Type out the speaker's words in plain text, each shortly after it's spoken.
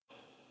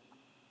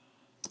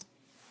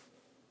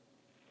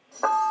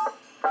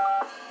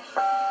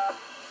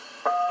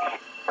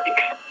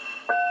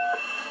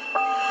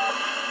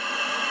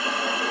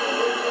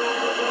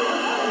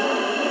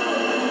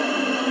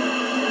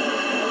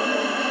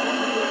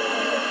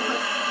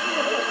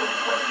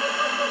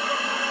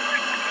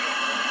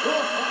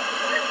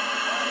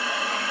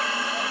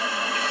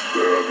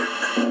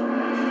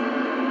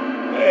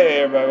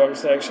everybody. Welcome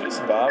to the section. This is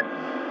Bob.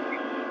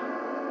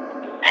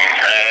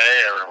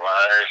 Hey,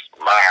 everybody. It's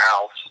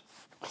Miles.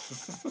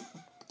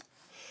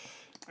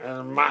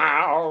 And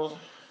Miles.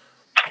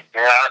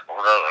 Yeah, the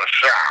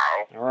show.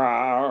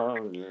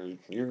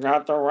 You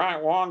got the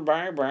right one,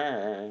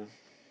 baby.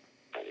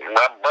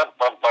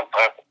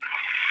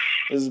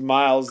 This is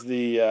Miles,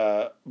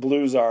 the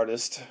blues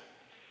artist.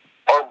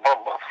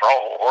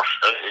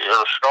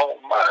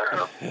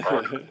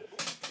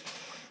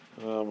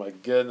 Oh, my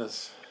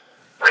goodness.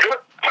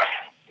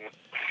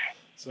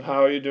 So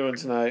how are you doing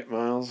tonight,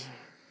 Miles?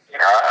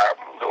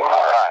 I'm doing all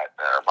right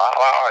there, Bob.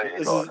 How are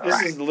you doing?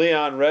 This is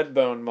Leon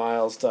Redbone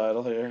Miles'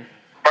 title here.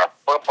 I'm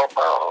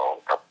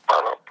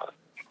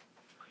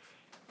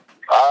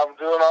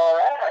doing all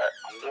right.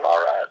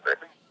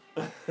 Baby.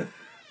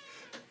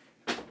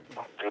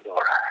 I'm doing all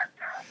right.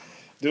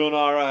 Doing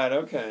all right.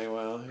 Okay,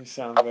 well, you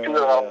sound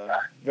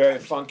very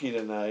funky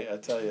tonight, I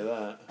tell you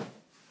that.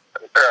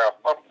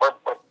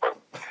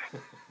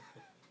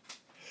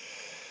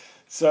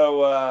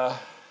 So,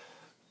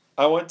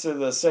 I went to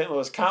the St.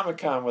 Louis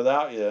ComicCON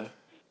without you.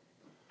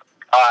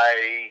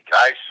 I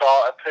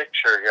saw a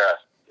picture, yes.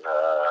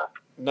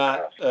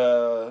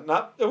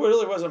 It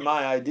really wasn't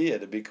my idea,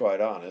 to be quite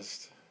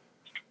honest.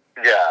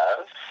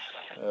 Yes.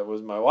 It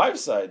was my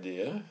wife's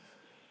idea.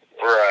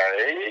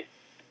 Right.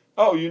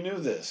 Oh, you knew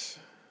this.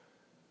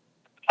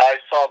 I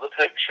saw the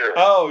picture.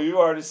 Oh, you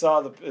already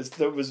saw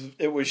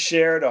it was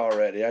shared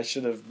already. I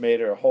should have made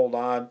her hold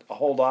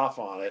off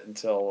on it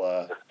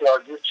until.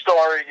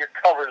 Your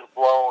cover's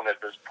blown at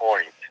this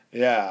point.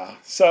 Yeah.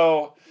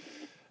 So,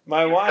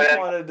 my wife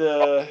wanted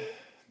to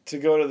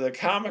go to the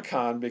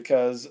ComicCon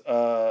because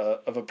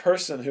of a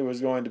person who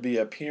was going to be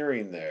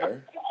appearing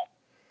there.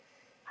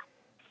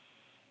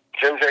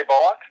 Jim J.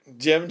 Bullock?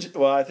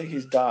 Well, I think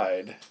he's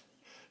died.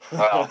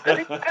 Well, did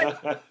he?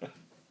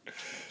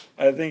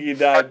 I think he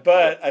died,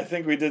 but I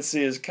think we did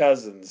see his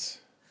cousins.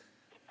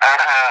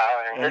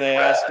 And they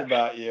asked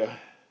about you.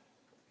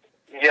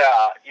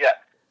 Yeah.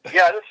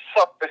 This is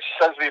something that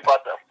says to me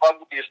about the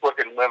funkiest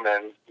looking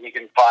women you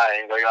can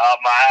find. Like, oh,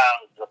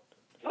 my,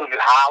 look at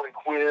Harley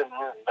Quinn.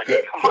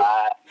 Like,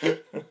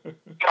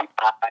 come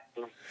on.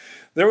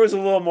 There was a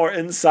little more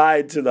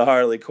inside to the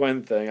Harley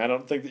Quinn thing. I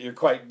don't think that you're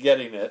quite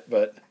getting it,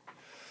 but...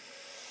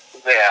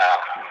 Yeah.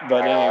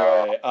 But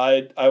anyway,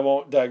 I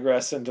won't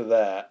digress into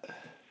that.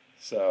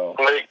 So.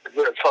 Like,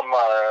 some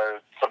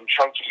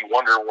chunky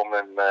Wonder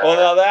Woman. Well,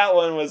 now that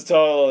one was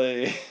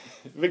totally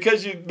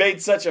because you made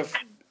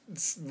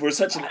were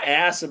such an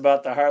ass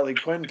about the Harley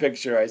Quinn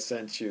picture I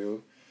sent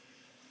you.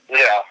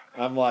 Yeah.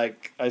 I'm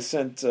like, I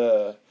sent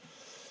Wonder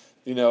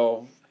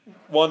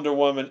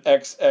Woman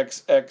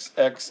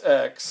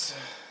XXXXX.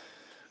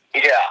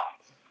 Yeah.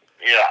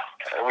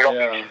 We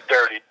don't be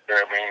dirty there.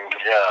 I mean,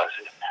 yeah.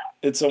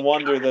 It's a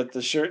wonder that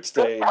the shirt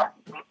stayed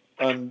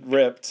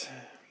unripped.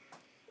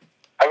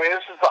 I mean,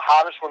 this is the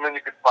hottest woman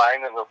you could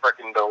find in the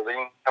frickin'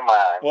 building. Come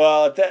on.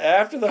 Well,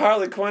 after the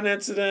Harley Quinn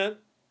incident,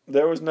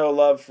 there was no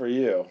love for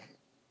you.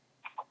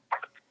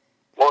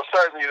 Well,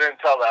 certainly you didn't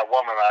tell that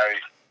woman I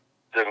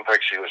didn't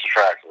think she was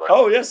attractive.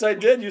 Oh, yes, I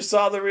did. You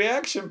saw the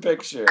reaction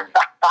picture.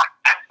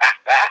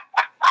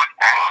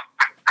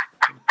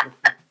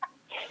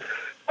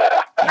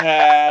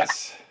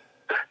 Pass.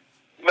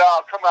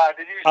 No, come on.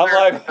 Did you? I'm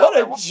like, what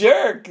a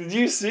jerk. Did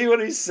you see what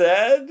he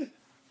said?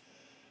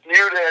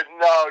 You did.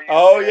 No, you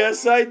didn't.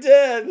 Yes, I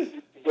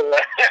did. I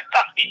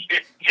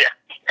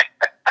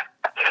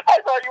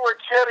thought you were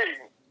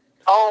kidding.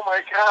 Oh, my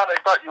God. I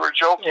thought you were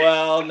joking.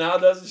 Well, now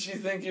doesn't she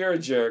think you're a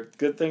jerk?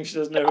 Good thing she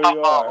doesn't know who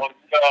you are. Oh,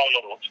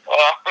 no.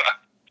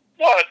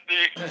 What?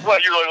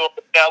 You're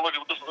like, now look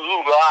at this.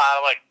 I'm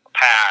like,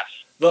 pass.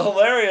 The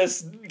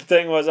hilarious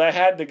thing was I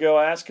had to go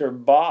ask her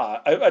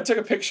boss. I took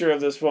a picture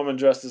of this woman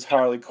dressed as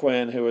Harley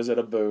Quinn who was at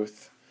a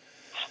booth.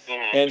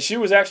 Mm-hmm. And she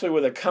was actually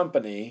with a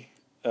company.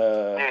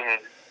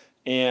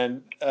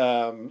 And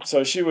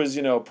so she was,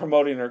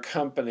 promoting her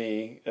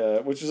company,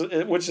 which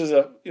is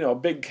a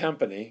big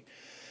company.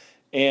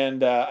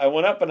 And I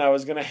went up and I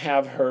was going to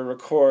have her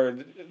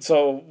record.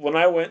 So when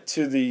I went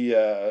to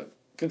the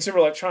Consumer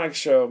Electronics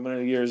Show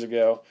many years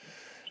ago,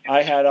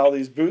 I had all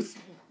these booth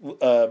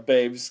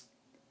babes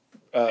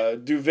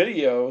do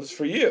videos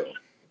for you.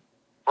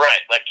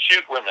 Right, like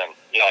cute women,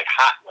 like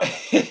hot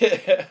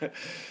women.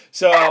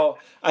 So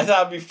I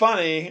thought it'd be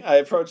funny. I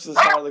approached this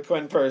Harley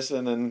Quinn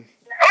person and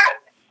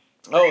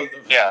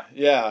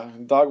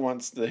dog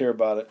wants to hear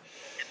about it.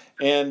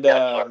 And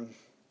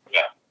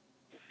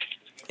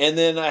and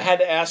then I had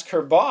to ask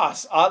her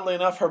boss. Oddly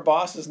enough, her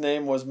boss's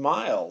name was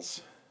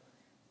Miles.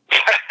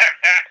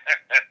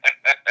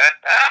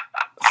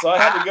 So I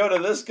had to go to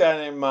this guy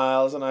named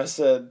Miles, and I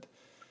said,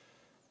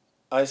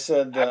 I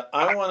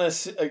want to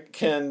see,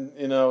 can,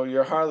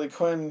 your Harley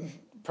Quinn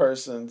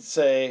person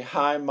say,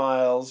 hi,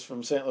 Miles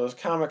from St. Louis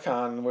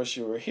Comic-Con and wish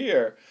you were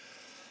here.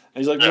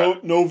 And he's like,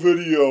 no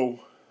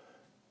video.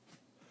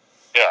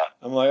 Yeah.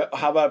 I'm like,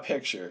 how about a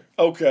picture?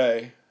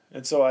 Okay.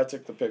 And so I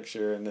took the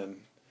picture and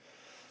then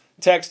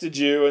texted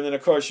you, and then,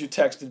 of course, you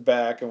texted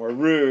back and were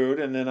rude,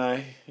 and then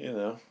I.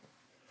 You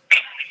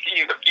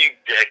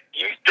dick.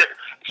 You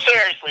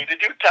seriously,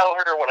 did you tell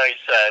her what I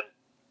said?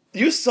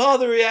 You saw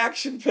the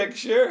reaction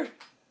picture?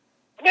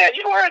 Man,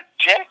 you were a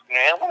dick,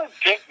 man. What a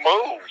dick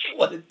move.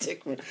 What a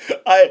dick move.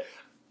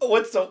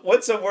 What's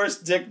the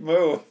worst dick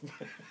move?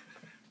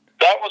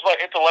 That was my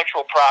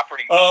intellectual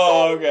property.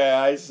 Oh, okay,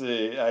 I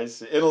see.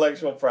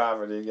 Intellectual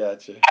property,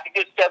 gotcha. I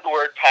just said the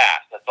word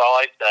pass. That's all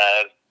I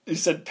said. You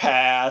said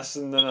pass,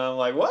 and then I'm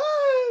like, what?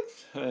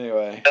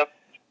 Anyway. That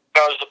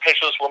was the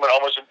picture of this woman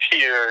almost in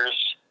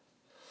tears.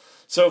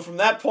 So from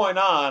that point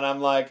on,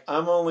 I'm like,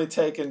 I'm only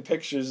taking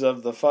pictures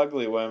of the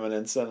fugly women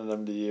and sending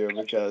them to you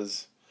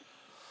because...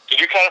 Did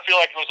you kind of feel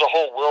like it was a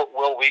whole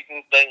Will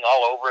Wheaton thing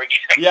all over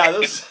again? Yeah,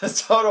 this is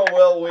a total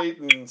Will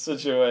Wheaton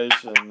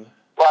situation.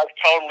 Well, I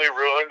totally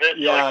ruined it.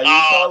 Yeah, like,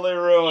 you totally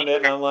ruined it,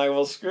 and I'm like,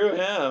 well, screw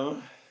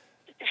him.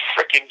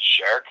 Freaking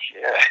jerk.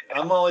 Yeah.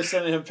 I'm only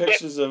sending him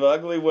pictures of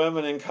ugly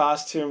women in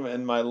costume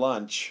and my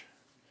lunch.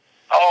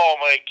 Oh,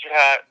 my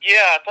God.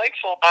 Yeah, thanks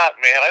a lot,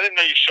 man. I didn't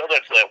know you showed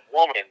that to that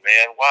woman,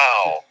 man.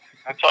 Wow.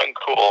 That's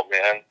uncool,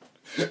 man.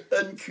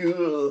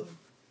 Uncool.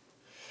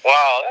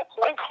 Wow, that's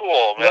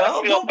uncool, man.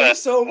 Well, don't be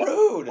so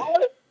rude.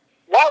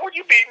 Why would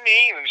you be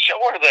mean and show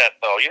her that,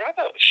 though? You don't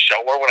have to show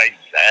her what I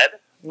said.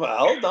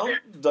 Well,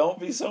 don't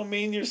be so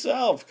mean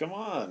yourself. Come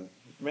on.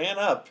 Man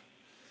up.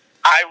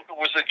 It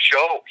was a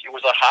joke. It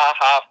was a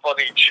ha-ha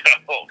funny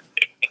joke.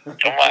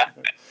 Come on.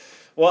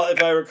 Well,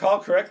 if I recall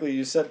correctly,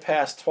 you said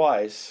pass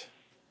twice.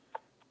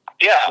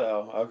 Yeah.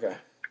 So, okay.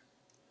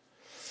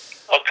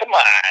 Oh, come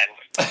on.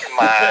 Come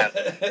on.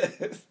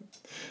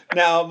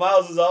 Now,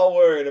 Miles is all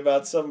worried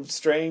about some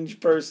strange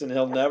person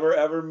he'll never,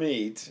 ever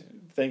meet,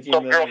 thinking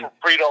Some girl from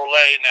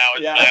Frito-Lay now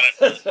is yeah.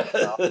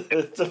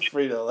 It's a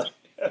Frito-Lay.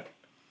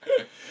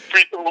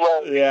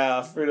 Frito-Lay.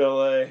 Yeah,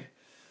 Frito-Lay.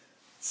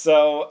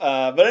 So,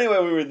 but anyway,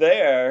 we were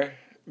there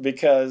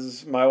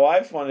because my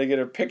wife wanted to get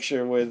her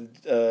picture with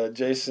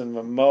Jason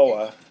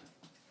Momoa.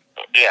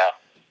 Yeah.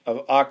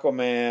 Of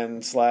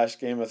Aquaman /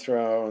 Game of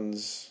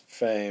Thrones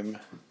fame.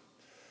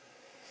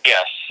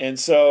 Yes. And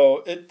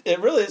so it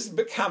really is a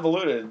bit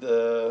convoluted.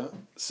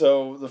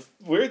 So the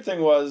weird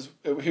thing was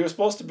he was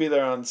supposed to be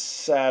there on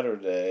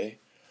Saturday,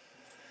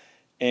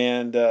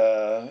 and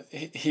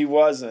he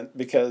wasn't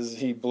because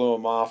he blew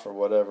him off or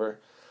whatever.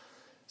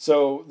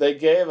 So they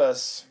gave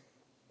us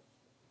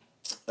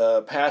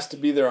pass to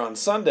be there on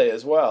Sunday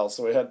as well.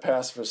 So we had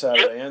pass for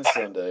Saturday and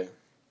Sunday.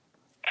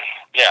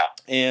 Yeah.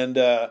 And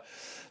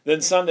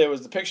then Sunday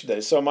was the picture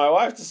day. So my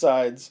wife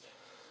decides,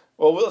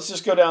 well, let's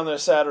just go down there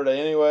Saturday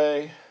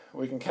anyway.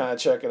 We can kind of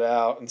check it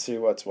out and see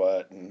what's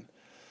what and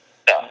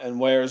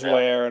where's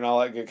where and all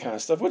that good kind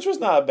of stuff, which was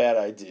not a bad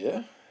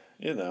idea,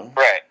 you know.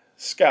 Right.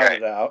 Scout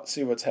it out,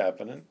 see what's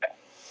happening.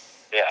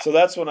 Yeah. So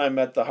that's when I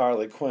met the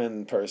Harley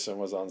Quinn person,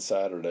 was on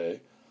Saturday.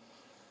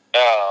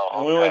 Oh.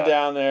 And we went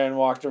down there and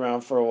walked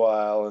around for a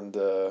while and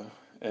you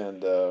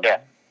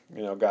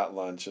know, got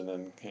lunch and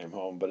then came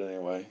home. But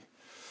anyway.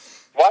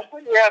 Why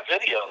wouldn't you have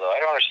video, though? I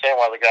don't understand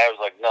why the guy was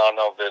like,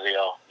 no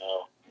video,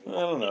 no. I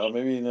don't know.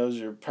 Maybe he knows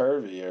you're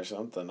pervy or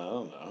something. I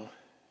don't know.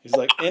 He's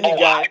like, any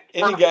guy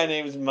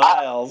named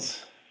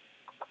Miles.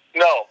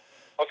 No.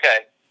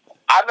 Okay.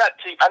 I'm not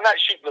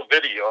shooting the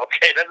video,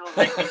 okay? That doesn't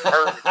make me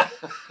pervy.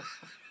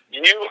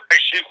 You are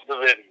shooting the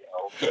video.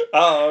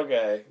 Oh,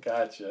 okay.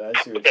 Gotcha. I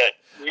see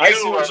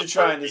what you're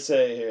trying to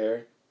say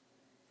here.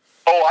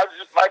 Oh,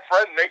 my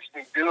friend makes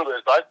me do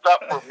this. That's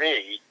not for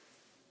me.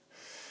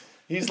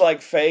 He's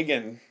like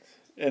Fagin,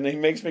 and he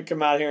makes me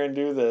come out here and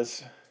do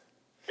this.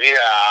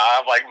 Yeah,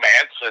 I'm like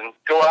Manson.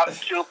 Go out and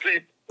kill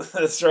people.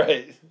 That's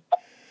right.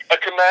 I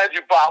command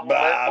you, Bob.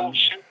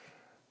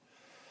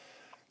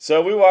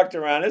 So we walked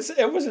around.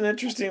 It was an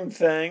interesting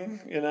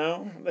thing, you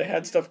know. They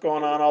had stuff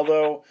going on,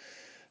 although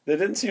there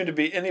didn't seem to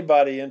be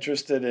anybody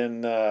interested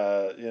in,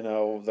 you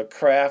know, the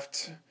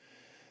craft.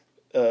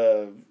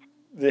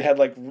 They had,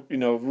 like, you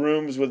know,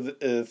 rooms with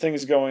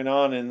things going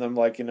on in them,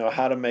 like, you know,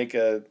 how to make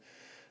a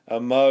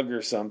mug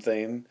or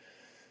something.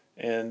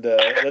 And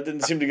that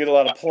didn't seem to get a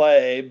lot of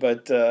play,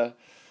 but...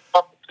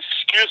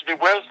 excuse me,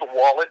 where's the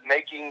wallet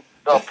making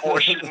the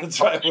portion?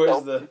 That's right,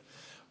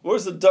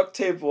 where's the duct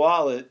tape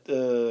wallet?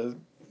 I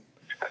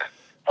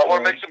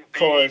want to make some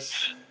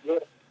beads.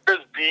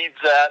 There's beads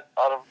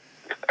out of...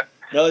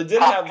 Now, they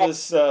did have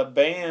this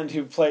band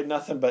who played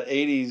nothing but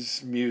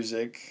 80s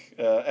music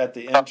at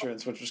the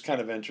entrance, which was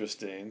kind of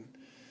interesting.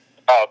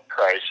 Oh,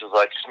 Christ, it's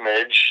like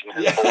Smidge and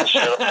his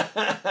bullshit.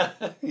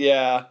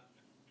 Yeah.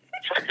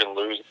 Freaking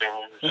losing.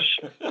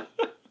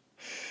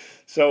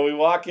 So we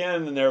walk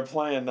in and they're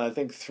playing, I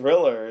think,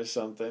 Thriller or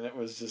something. It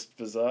was just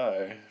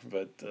bizarre,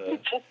 but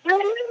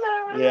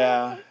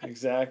yeah,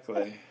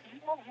 exactly.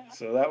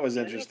 So that was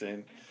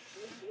interesting,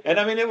 and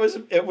I mean, it was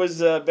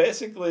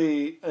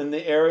basically in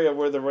the area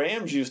where the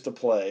Rams used to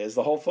play, is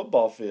the whole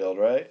football field,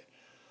 right?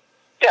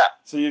 Yeah.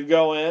 So you'd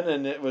go in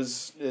and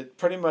it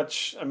pretty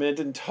much, I mean, it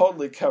didn't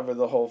totally cover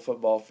the whole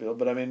football field,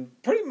 but I mean,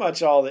 pretty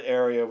much all the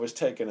area was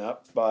taken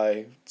up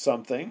by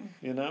something,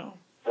 you know?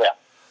 Yeah.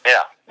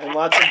 Yeah. And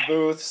lots of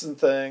booths and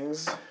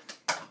things.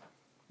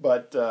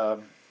 But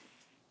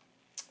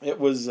it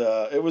was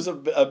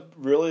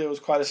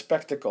quite a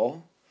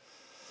spectacle.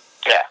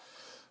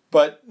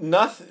 But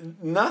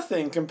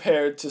nothing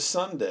compared to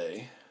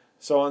Sunday.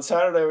 So on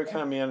Saturday we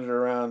kind of meandered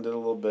around it a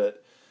little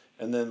bit,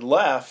 and then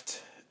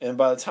left. And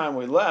by the time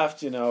we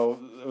left, it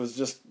was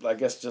just, I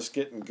guess, just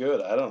getting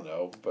good. I don't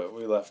know, but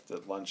we left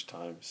at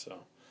lunchtime. So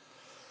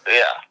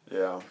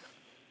yeah.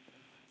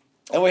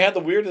 And we had the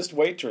weirdest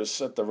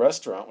waitress at the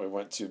restaurant we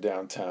went to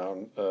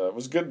downtown. It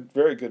was good,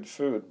 very good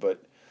food,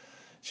 but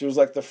she was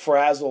like the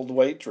frazzled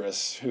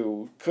waitress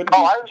who couldn't.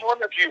 Oh, I was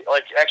wondering if you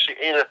actually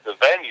ate at the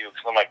venue,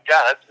 because I'm like,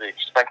 God, that's the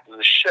expensive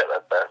as shit, I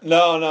bet.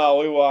 No,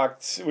 we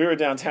walked. We were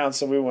downtown,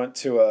 so we went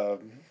to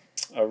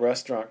a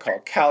restaurant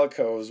called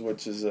Calico's,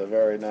 which is a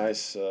very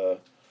nice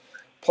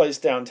place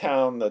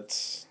downtown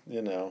that's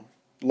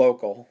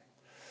local.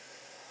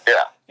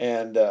 Yeah.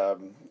 And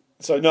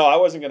so no, I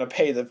wasn't going to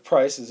pay the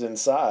prices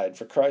inside.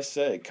 For Christ's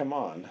sake, come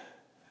on.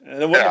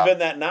 And it wouldn't have been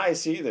that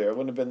nice either. It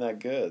wouldn't have been that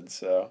good.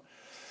 So.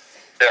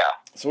 Yeah.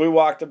 So we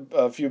walked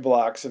a few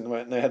blocks and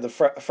went, and they had the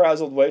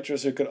frazzled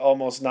waitress who could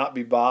almost not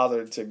be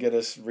bothered to get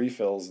us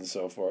refills and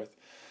so forth.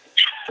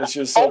 But she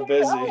was so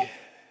busy. No.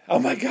 Oh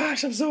my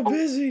gosh, I'm so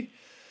busy.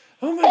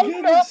 Oh my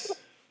goodness.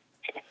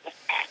 No.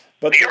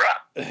 But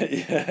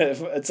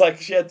it's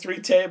like she had 3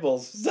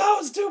 tables. That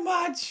was too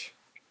much.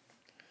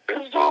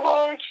 It's too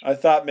much. I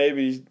thought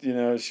maybe,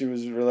 she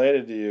was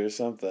related to you or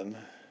something.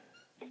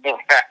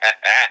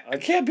 I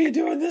can't be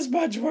doing this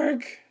much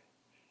work.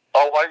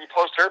 Oh, why don't you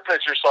post her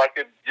picture so I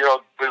could,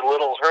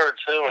 belittle her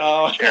too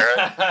and share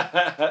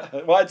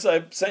it? Well, I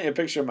sent you a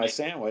picture of my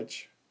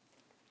sandwich.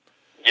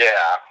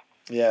 Yeah.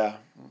 Yeah.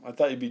 I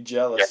thought you'd be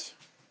jealous.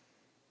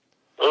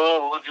 Yeah.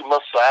 Oh, look at my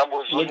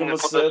sandwich. Look at my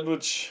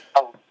sandwich.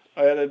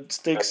 I had a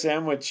steak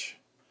sandwich.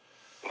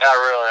 Not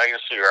really. I can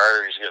see your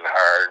arteries getting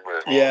hard.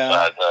 But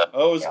yeah.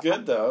 Oh, it was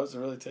good, though. It was a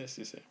really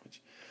tasty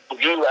sandwich.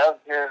 You love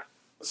here.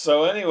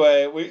 So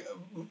anyway,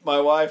 my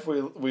wife,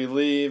 we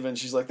leave, and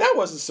she's like, that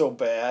wasn't so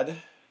bad.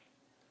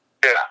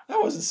 Yeah.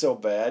 That wasn't so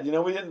bad. We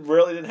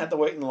didn't have to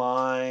wait in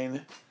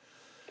line.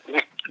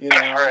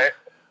 Right.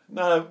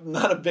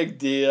 Not a big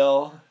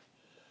deal.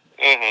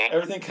 Mm-hmm.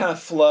 Everything kind of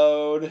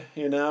flowed,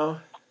 Yeah.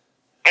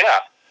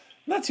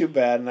 Not too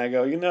bad. And I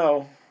go,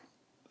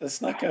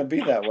 it's not going to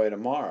be that way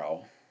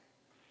tomorrow.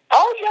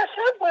 Oh, yes,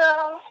 it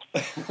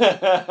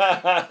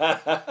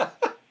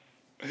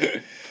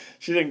will.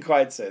 She didn't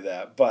quite say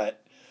that,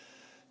 but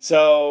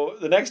so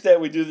the next day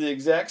we do the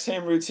exact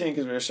same routine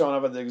because we were showing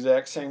up at the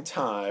exact same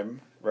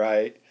time,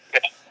 right?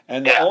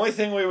 And the only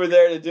thing we were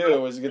there to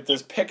do was get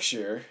this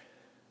picture,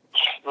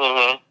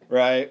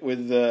 right,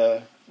 with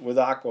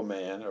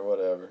Aquaman or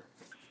whatever.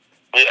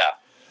 Yeah.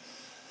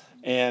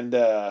 And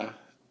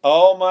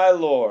oh my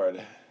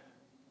Lord,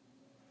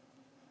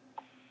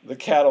 the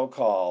cattle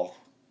call.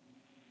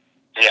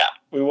 Yeah.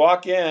 We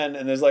walk in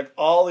and there's like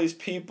all these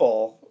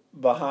people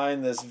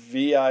behind this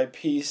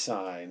VIP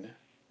sign.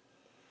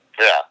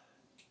 Yeah.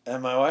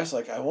 And my wife's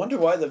like, I wonder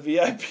why the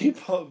VIP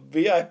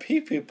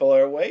people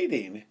are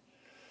waiting.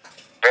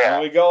 Yeah.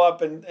 And we go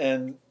up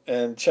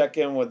and check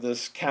in with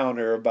this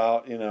counter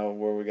about,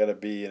 where we got to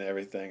be and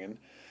everything. And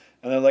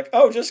they're like,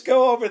 oh, just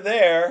go over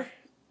there,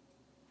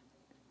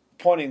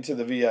 pointing to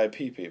the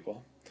VIP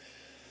people,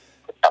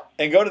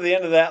 and go to the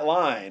end of that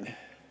line.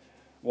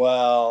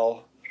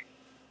 Well,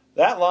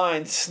 that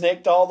line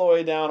snaked all the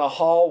way down a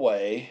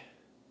hallway.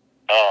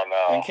 Oh,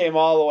 no. And came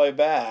all the way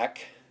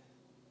back.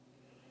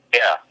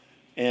 Yeah.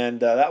 And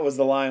that was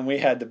the line we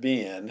had to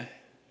be in.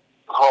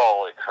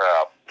 Holy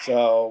crap.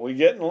 So we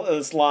get in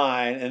this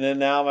line, and then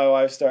now my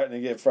wife's starting to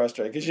get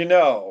frustrated. Because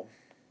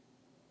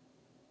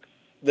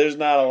there's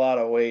not a lot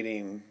of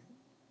waiting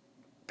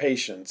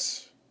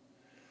patience.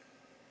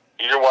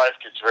 Your wife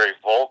gets very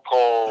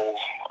vocal.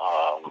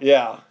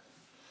 Yeah.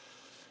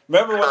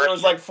 Remember when there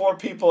was like 4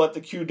 people at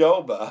the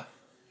Qdoba?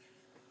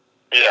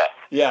 Yeah.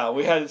 Yeah,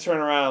 we had to turn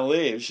around and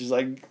leave. She's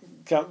like,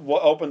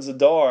 opens the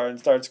door and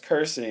starts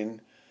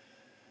cursing.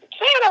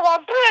 Son of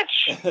a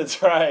bitch!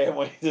 That's right. And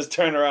we just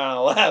turned around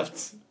and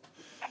left.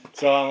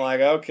 So I'm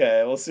like,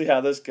 okay, we'll see how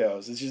this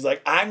goes. And she's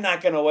like, I'm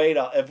not going to wait.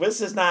 If this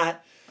is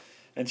not...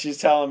 And she's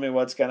telling me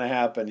what's going to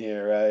happen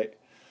here, right?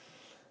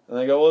 And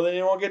I go, well, then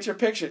you won't get your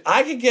picture.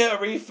 I could get a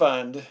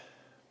refund.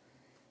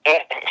 No,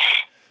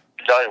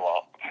 you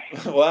won't.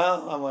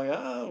 Well, I'm like,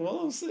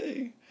 we'll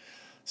see.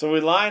 So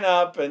we line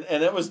up, and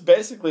it was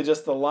basically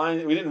just the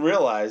line. We didn't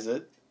realize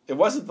it. It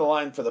wasn't the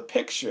line for the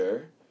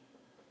picture.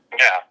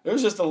 Yeah. It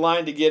was just a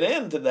line to get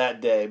into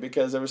that day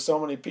because there were so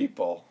many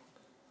people.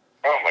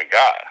 Oh, my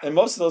God. And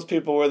most of those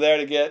people were there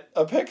to get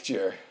a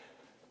picture.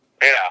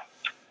 Yeah.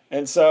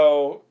 And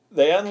so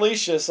they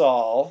unleash us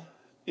all.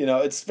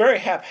 It's very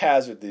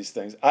haphazard, these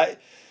things.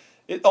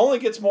 It only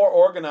gets more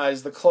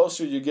organized the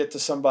closer you get to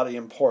somebody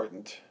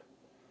important.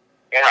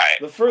 Right.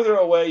 The further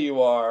away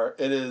you are,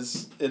 it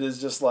is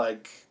just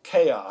like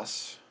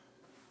chaos,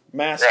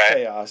 mass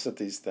chaos at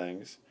these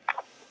things.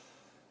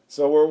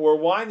 So we're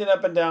winding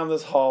up and down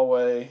this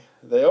hallway.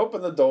 They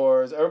open the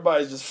doors.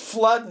 Everybody's just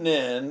flooding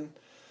in,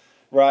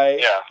 right?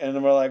 Yeah. And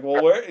then we're like,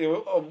 well,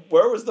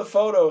 where was the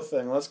photo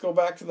thing? Let's go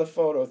back to the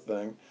photo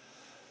thing.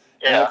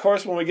 Yeah. And of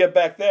course, when we get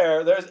back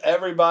there, there's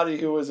everybody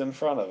who was in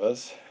front of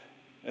us.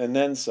 and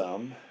then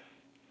some.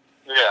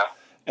 Yeah.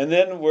 And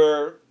then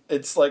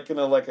it's like,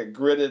 like a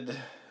gridded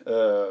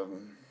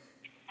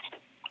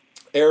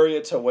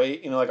area to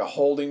wait, like a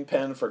holding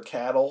pen for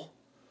cattle.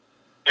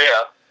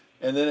 Yeah.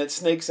 And then it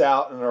snakes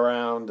out and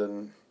around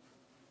and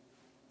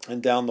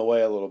down the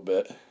way a little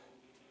bit.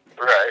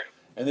 Right.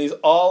 And these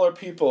all are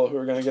people who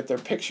are going to get their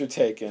picture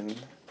taken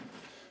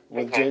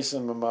with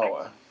Jason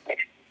Momoa.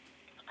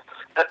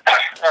 All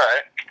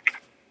right.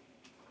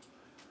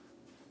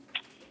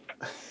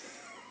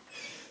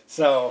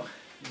 So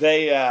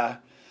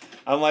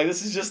I'm like,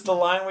 this is just the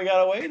line we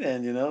got to wait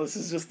in, This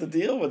is just the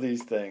deal with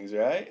these things,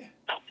 right?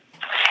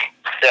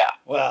 Yeah.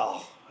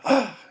 Well,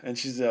 and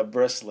she's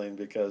bristling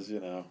because,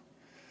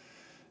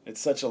 it's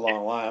such a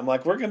long line. I'm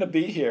like, we're going to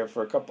be here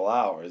for a couple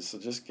hours, so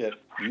just get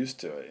used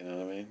to it, you know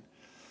what I mean?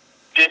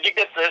 Did you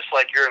get this,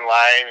 like, you're in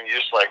line, and you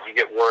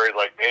get worried,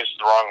 like, maybe it's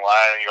the wrong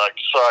line, and you're like,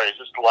 sorry, is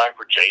this the line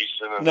for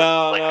Jason? And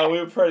no, like,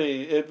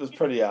 it was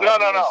pretty obvious.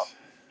 No.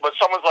 But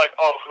someone's like,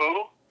 oh,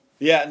 who?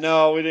 Yeah,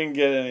 no, we didn't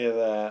get any of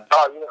that.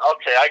 Oh,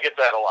 okay, I get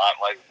that a lot.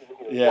 Like,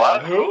 yeah,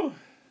 what? Who?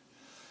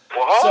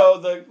 What?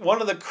 So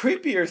one of the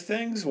creepier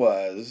things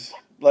was,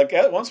 like,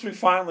 once we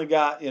finally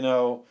got, in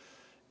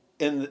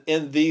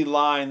the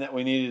line that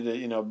we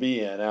needed to, be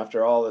in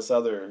after all this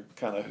other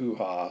kind of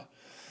hoo-ha.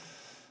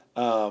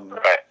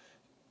 Right.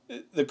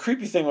 The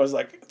creepy thing was,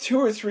 like, 2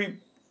 or 3,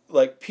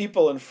 like,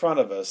 people in front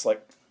of us,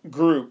 like,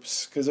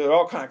 groups, because they're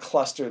all kind of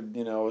clustered,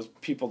 it was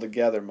people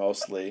together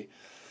mostly.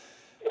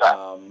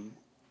 Yeah.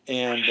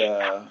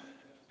 And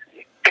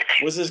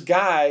was this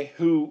guy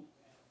who,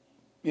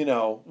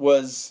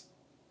 was,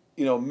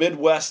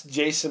 Midwest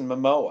Jason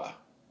Momoa.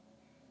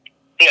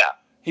 Yeah.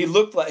 He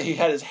looked like he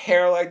had his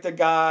hair like the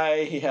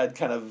guy. He had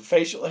kind of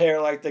facial hair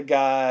like the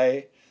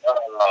guy.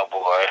 Oh,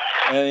 boy.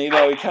 And, he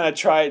kind of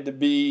tried to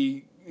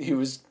be, he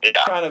was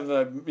kind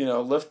of,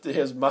 lifted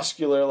his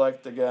muscular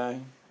like the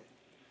guy.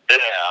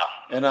 Yeah.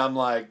 And I'm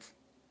like,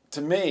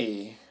 to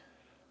me,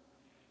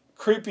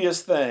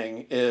 creepiest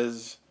thing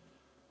is,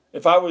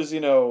 if I was,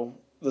 the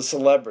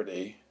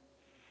celebrity,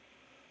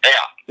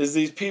 is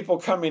these people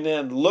coming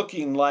in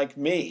looking like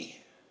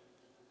me.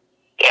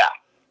 Yeah.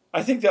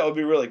 I think that would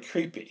be really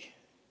creepy.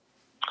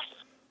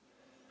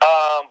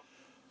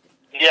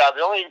 Yeah,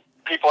 the only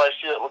people I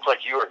see that look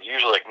like you are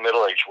usually like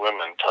middle-aged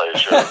women, tell you the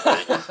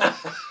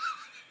truth.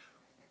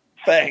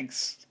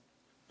 Thanks.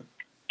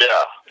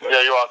 Yeah,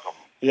 you're welcome.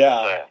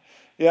 Yeah.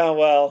 Yeah,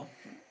 well,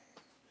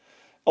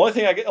 only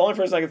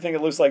person I can think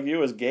that looks like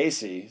you is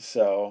Gacy,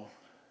 so.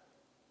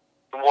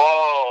 Whoa.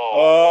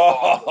 Oh.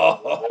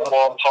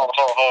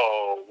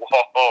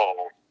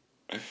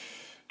 Whoa.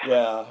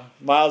 Yeah,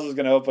 Miles is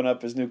going to open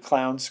up his new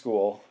clown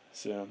school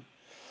soon.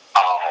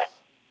 Oh.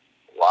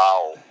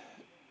 Wow.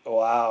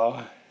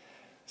 Wow.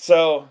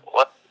 So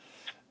what?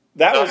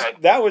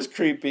 that was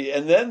creepy,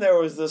 and then there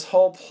was this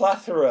whole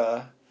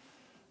plethora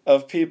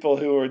of people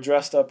who were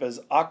dressed up as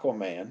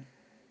Aquaman,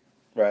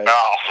 right?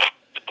 No.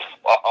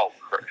 Oh,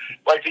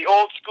 like the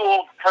old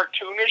school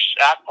cartoonish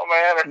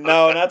Aquaman?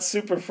 No, not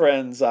Super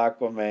Friends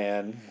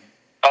Aquaman.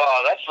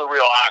 Oh, that's the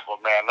real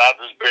Aquaman, not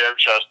this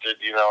bare-chested,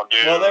 dude.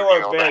 Well, they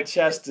weren't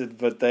bare-chested,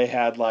 but they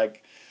had,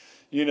 like,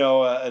 an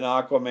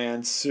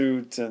Aquaman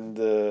suit and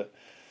the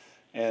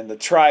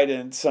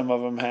trident. Some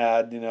of them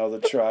had,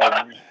 the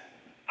trident.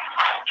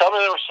 Tell me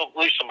there was at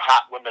least some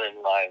hot women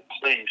in line.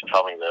 Please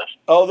tell me this.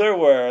 Oh, there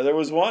were. There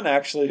was one,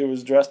 actually, who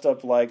was dressed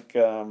up like,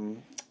 I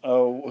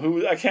don't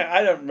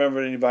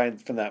remember anybody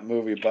from that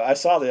movie, but I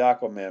saw the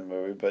Aquaman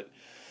movie, but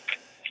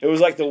it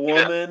was like the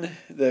woman,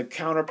 the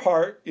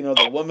counterpart,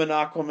 the woman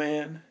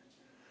Aquaman,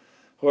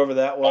 whoever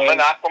that was. Woman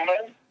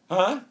Aquaman?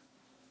 Huh?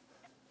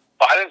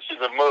 I didn't see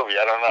the movie.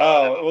 I don't know.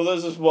 Oh, well,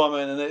 there's this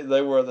woman, and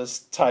they wore this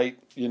tight,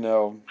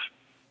 kind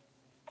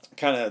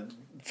of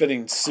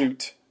fitting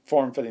suit,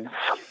 form-fitting.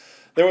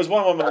 There was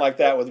one woman like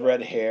that with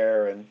red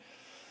hair,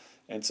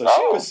 and so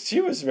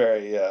she was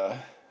very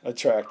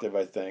attractive,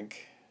 I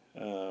think.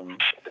 No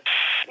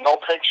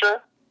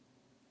picture?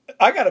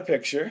 I got a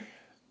picture.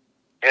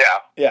 Yeah.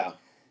 Yeah.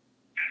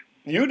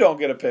 You don't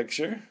get a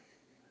picture.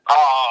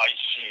 Oh,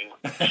 shoot.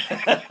 You're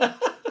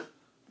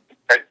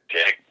a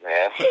dick,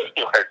 man.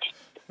 You are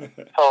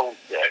so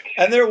dick.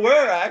 And there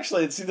were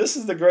actually, see, this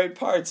is the great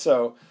part.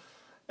 So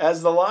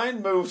as the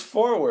line moves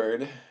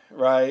forward,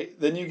 right,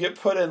 then you get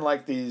put in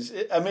like these,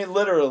 I mean,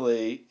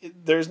 literally,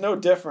 there's no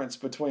difference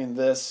between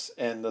this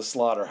and the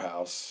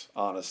slaughterhouse,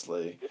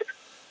 honestly.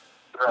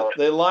 Really?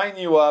 They line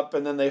you up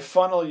and then they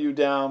funnel you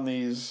down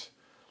these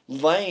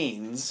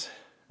lanes,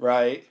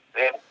 right?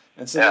 Yeah.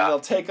 And so then they'll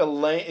take a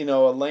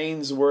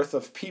lane's worth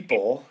of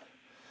people,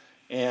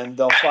 and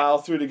they'll file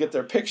through to get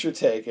their picture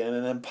taken,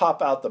 and then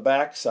pop out the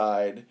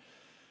backside,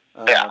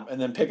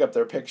 and then pick up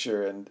their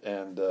picture and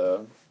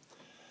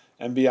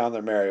be on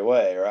their merry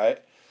way,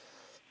 right?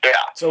 Yeah.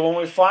 So when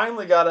we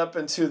finally got up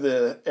into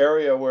the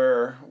area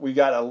where we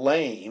got a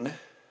lane,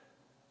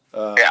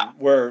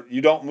 where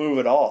you don't move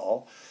at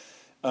all,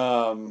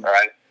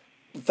 right.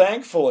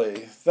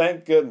 Thankfully,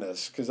 thank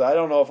goodness, because I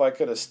don't know if I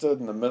could have stood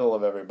in the middle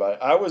of everybody.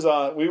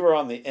 We were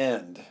on the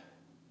end.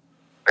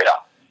 Yeah.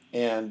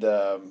 And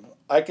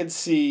I could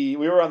see,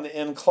 we were on the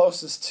end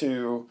closest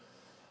to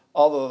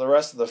all of the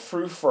rest of the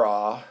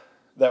frou-frou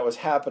that was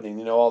happening,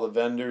 you know, all the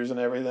vendors and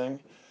everything.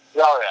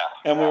 Oh, yeah.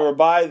 And we were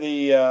by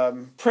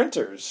the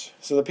printers,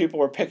 so the people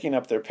were picking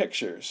up their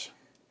pictures.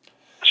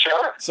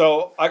 Sure.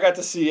 So I got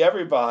to see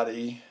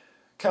everybody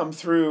come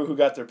through who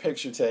got their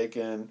picture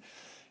taken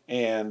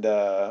and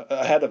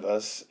ahead of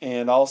us,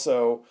 and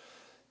also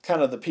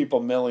kind of the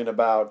people milling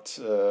about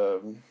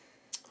in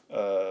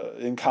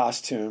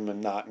costume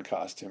and not in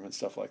costume and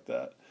stuff like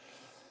that.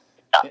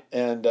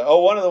 And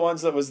one of the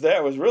ones that was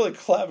there was really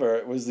clever.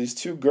 It was these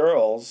two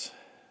girls.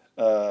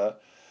 One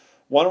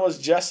was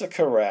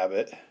Jessica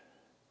Rabbit,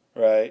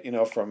 right? You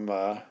know, from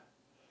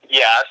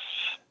yes,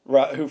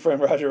 Who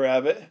Framed Roger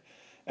Rabbit,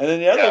 and then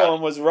the other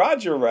one was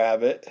Roger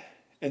Rabbit,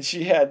 and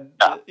she had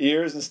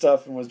ears and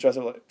stuff and was dressed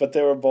up like. But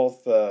they were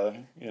both,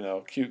 you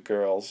know, cute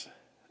girls.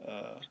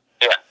 But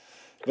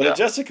the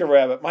Jessica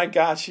Rabbit, my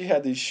God, she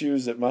had these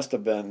shoes that must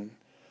have been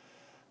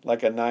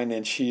like a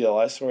 9-inch heel.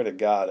 I swear to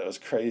God, it was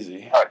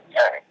crazy.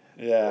 Okay.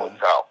 Yeah.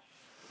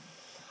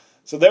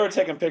 So they were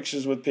taking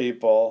pictures with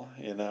people,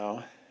 you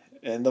know.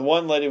 And the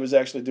one lady was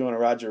actually doing a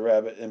Roger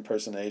Rabbit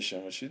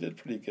impersonation, which she did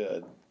pretty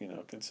good, you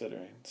know,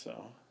 considering.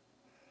 So.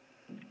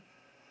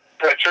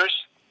 Pictures?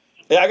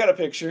 Yeah, I got a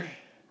picture.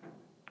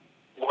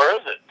 Where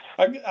is it?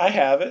 I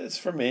have it. It's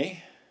for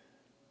me.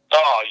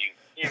 Oh,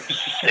 you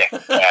sick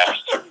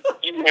bastard.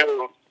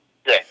 You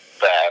sick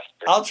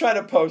bastard. I'll try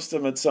to post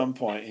them at some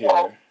point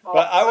here.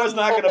 But I was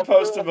not going to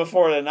post them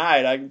before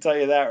tonight. I can tell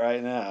you that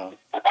right now.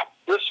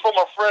 This is from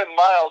a friend,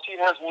 Miles. He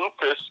has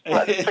lupus.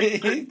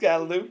 He's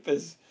got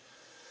lupus.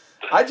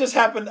 I just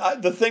happened.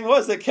 The thing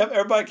was,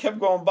 everybody kept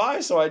going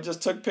by, so I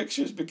just took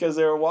pictures because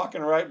they were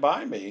walking right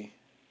by me.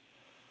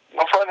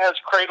 My friend has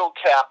cradle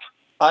cap.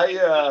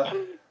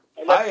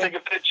 Let's take a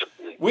picture.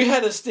 We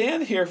had to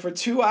stand here for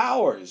 2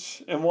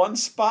 hours in one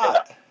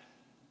spot.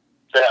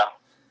 Yeah.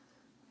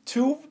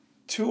 2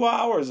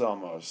 hours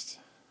almost.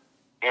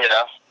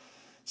 Yeah.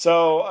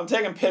 So I'm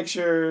taking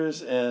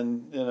pictures,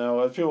 and you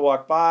know, as people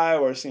walk by,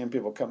 we're seeing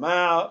people come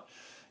out.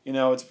 You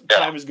know,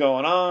 time is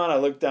going on. I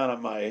look down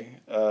at my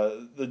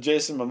the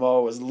Jason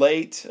Momoa was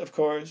late, of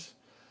course.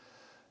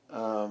 He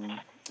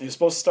was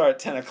supposed to start at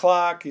 10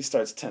 o'clock. He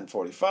starts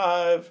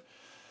 10:45.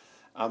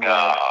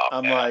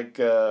 I'm like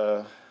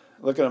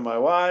looking at my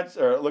watch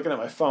or looking at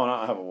my phone. I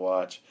don't have a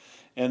watch.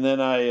 And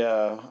then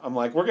I'm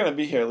like, we're gonna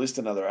be here at least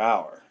another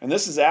hour. And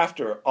this is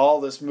after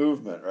all this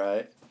movement,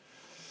 right?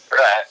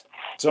 Right.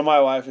 So my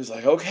wife is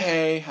like,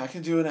 okay, I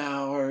can do an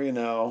hour, you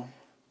know.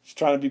 She's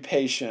trying to be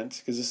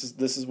patient because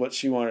this is what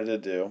she wanted to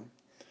do.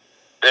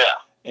 Yeah.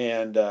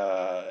 And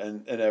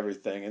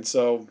everything. And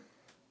so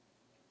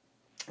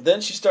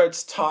then she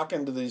starts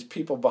talking to these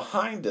people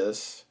behind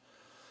us.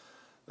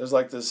 There's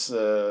like this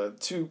there's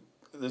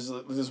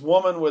this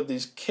woman with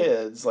these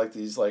kids, like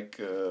these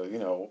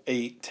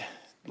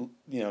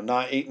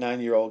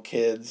 9-year-old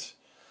kids,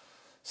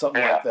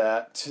 something like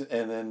that.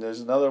 And then there's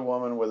another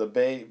woman with a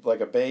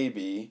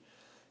baby,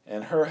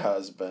 and her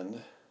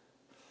husband.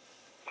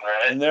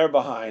 Right. And they're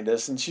behind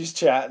us, and she's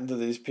chatting to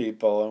these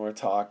people, and we're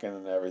talking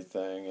and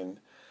everything,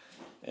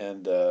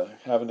 and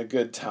having a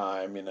good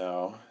time, you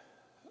know.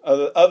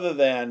 Other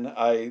than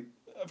I,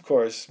 of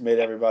course, made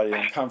everybody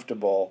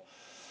uncomfortable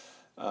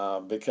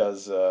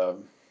because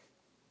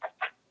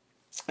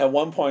at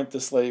one point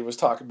this lady was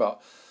talking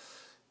about,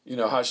 you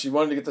know, how she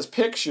wanted to get this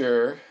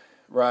picture,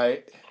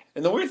 right?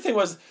 And the weird thing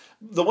was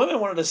the women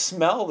wanted to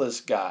smell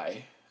this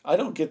guy. I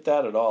don't get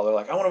that at all. They're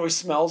like, I wonder what he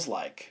smells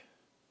like.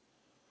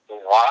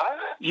 What?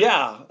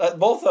 Yeah,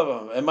 both of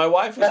them, and my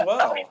wife as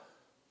well.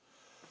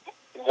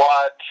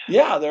 What?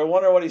 Yeah, they're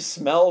wondering what he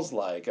smells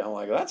like. I'm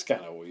like, that's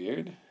kind of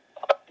weird.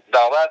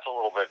 No, that's a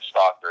little bit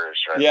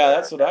stalkerish, right? Yeah, there.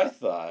 that's what I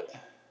thought.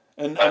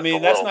 And I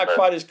mean, that's not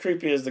quite as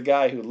creepy as the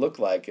guy who looked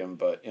like him,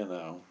 but you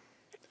know.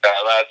 Yeah,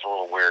 that's a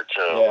little weird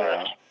too. Yeah.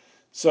 Right?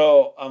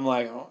 So I'm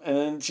like, and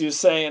then she was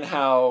saying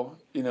how,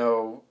 you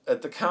know,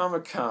 at the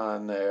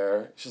ComicCON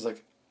there, she's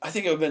like, I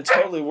think it would have been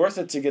totally worth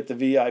it to get the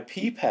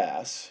VIP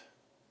pass.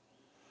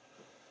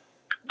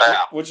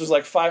 Yeah. Which was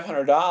like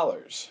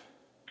 $500.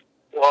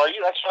 Well,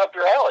 that's up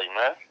your alley,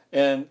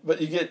 man.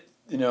 But you get,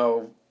 you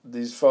know,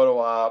 these photo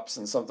ops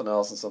and something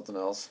else.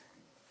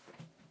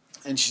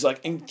 And she's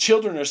like, and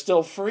children are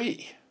still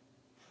free.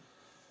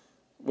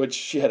 Which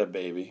she had a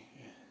baby.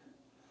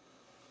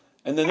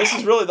 And then this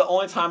is really the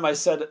only time I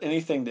said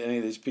anything to any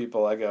of these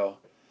people. I go,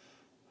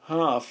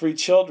 free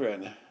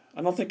children.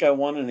 I don't think I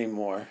want any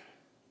more.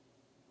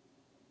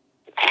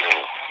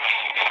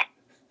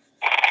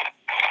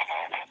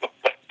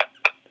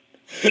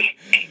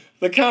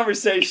 The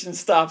conversation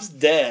stops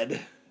dead.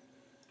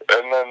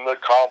 And then the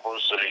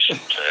conversation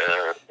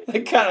there.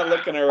 They're kind of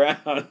looking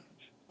around.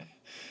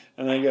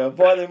 And I go,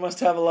 boy, they must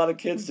have a lot of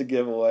kids to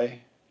give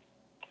away.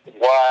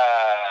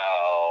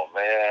 Wow,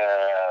 man.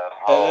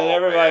 And then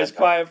everybody's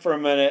quiet for a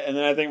minute, and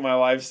then I think my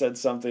wife said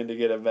something to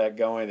get it back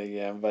going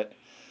again. But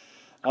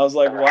I was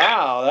like,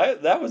 wow,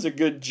 that was a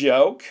good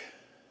joke.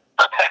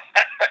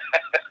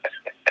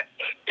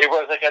 It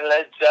was like a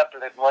Led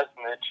Zeppelin, wasn't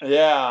it?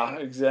 Yeah,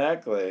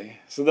 exactly.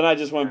 So then I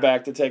just went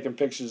back to taking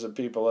pictures of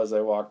people as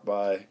they walked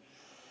by.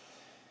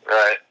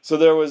 Right. So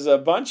there was a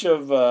bunch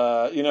of,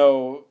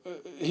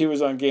 he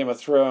was on Game of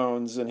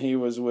Thrones, and he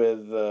was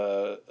with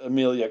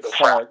Emilia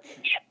Clarke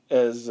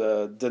as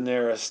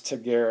Daenerys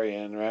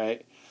Targaryen,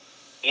 right?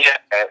 Yeah,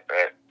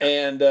 right.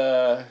 And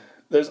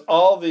there's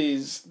all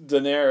these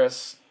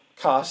Daenerys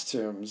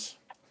costumes,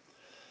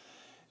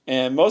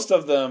 and most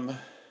of them,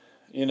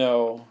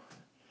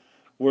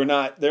 were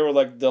not, they were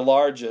like the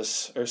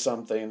largest or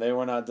something. They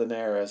were not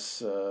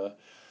Daenerys.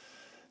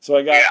 So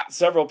I got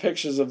several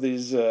pictures of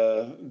these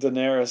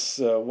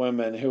Daenerys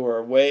women who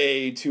are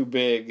way too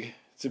big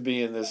to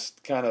be in this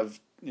kind of,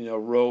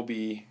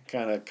 roby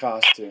kind of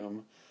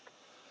costume.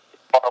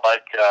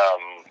 Like,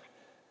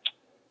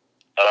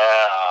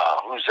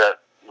 who's that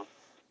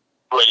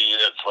lady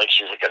that's like,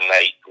 she's like a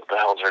knight? What the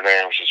hell's her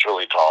name? She's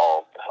really tall.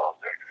 What the hell's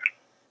her name?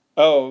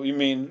 Oh, you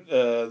mean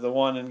the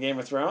one in Game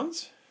of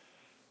Thrones?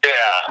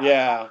 Yeah.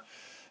 Yeah.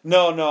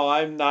 No,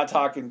 I'm not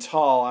talking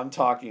tall. I'm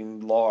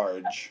talking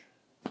large.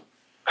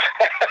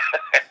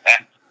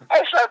 I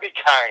was trying to be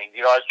kind.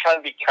 I was trying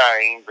to be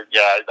kind, but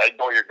yeah, I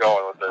know where you're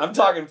going with this. I'm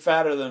talking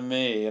fatter than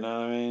me, you know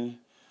what I mean?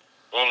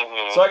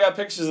 Mm-hmm. So I got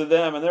pictures of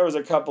them, and there was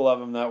a couple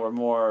of them that were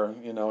more,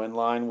 in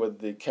line with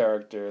the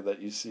character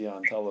that you see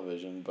on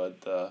television.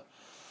 But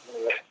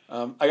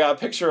I got a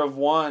picture of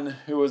one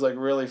who was like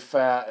really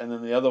fat, and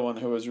then the other one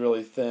who was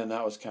really thin.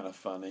 That was kind of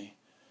funny.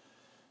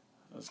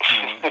 It was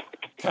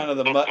kind of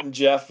the Mutt and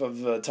Jeff of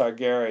the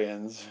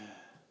Targaryens.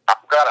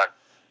 I've got a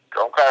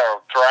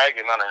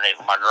dragon underneath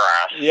my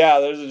grass. Yeah,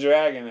 there's a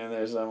dragon in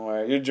there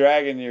somewhere. You're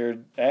dragging your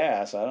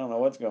ass. I don't know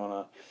what's going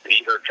on.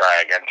 Either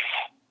dragon.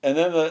 And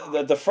then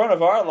the front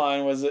of our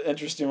line was an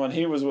interesting one.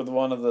 He was with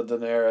one of the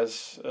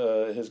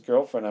Daenerys, his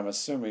girlfriend, I'm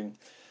assuming.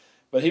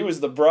 But he was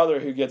the brother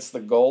who gets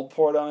the gold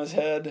poured on his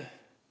head.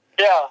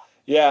 Yeah.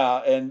 Yeah,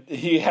 and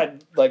he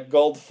had like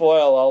gold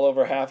foil all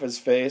over half his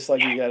face,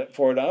 like he got it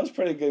poured on. It was a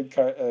pretty good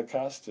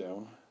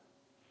costume.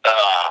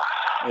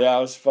 Yeah,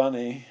 it was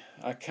funny.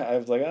 I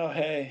was like, oh,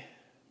 hey.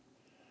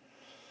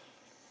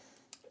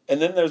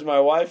 And then there's my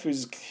wife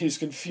who's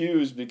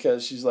confused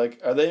because she's like,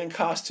 are they in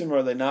costume or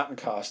are they not in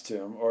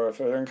costume? Or if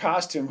they're in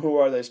costume, who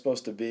are they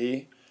supposed to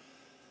be?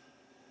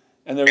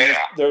 And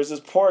there was this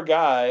poor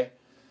guy.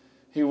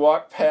 He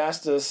walked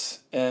past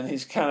us, and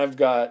he's kind of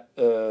got,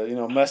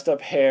 messed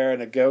up hair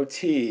and a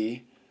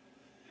goatee.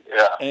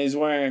 Yeah. And he's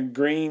wearing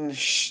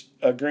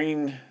a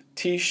green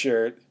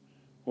T-shirt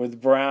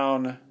with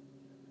brown,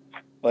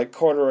 like,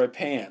 corduroy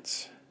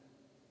pants.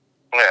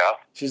 Yeah.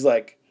 She's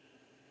like,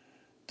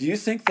 do you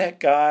think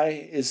that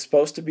guy is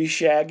supposed to be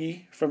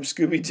Shaggy from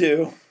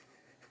Scooby-Doo?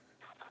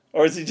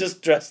 Or is he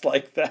just dressed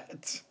like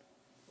that?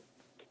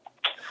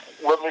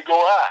 Let me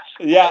go ask.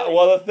 Yeah,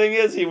 well, the thing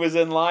is, he was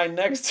in line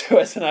next to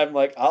us, and I'm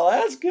like, I'll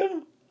ask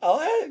him.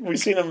 We've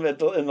seen him in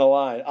the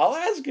line. I'll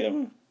ask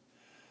him.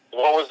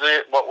 What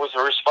was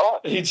the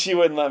response? She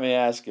wouldn't let me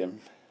ask him.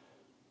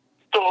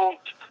 Don't.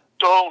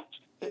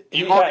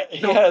 He had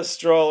a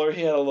stroller.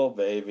 He had a little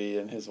baby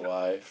and his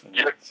wife. And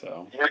your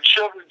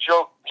children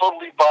joke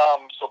totally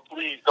bombed, so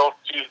please don't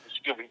use the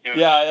Scooby-Doo.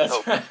 Yeah,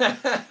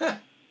 that's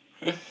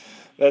right.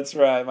 That's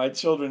right. My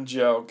children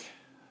joke.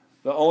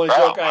 The only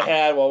joke I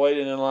had while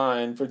waiting in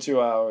line for 2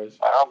 hours.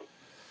 I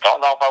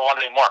don't know if I want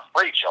any more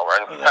free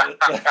children.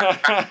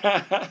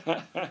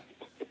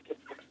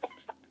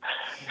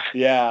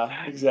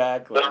 Yeah,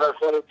 exactly. You would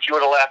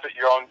have laughed at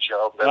your own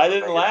joke. I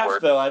didn't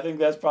laugh, though. I think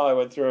that's probably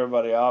what threw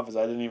everybody off, is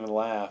I didn't even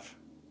laugh.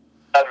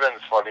 That'd been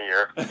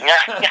funnier.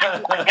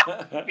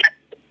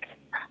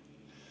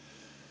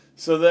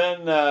 So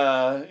then,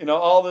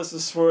 all this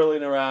is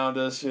swirling around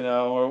us.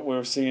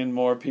 We're seeing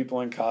more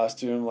people in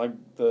costume, like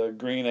the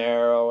Green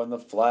Arrow and the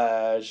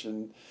Flash,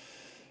 and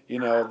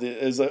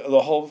there's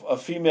a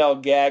female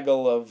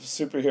gaggle of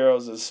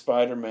superheroes as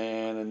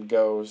Spider-Man and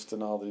Ghost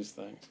and all these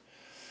things.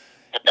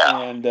 Yeah.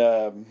 And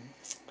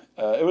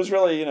it was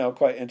really,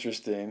 quite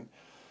interesting.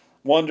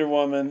 Wonder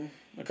Woman,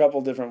 a couple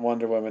different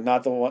Wonder Women,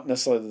 not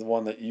necessarily the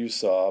one that you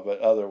saw, but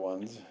other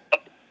ones.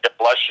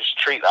 Luscious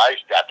treat I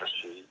got to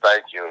see.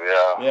 Thank you,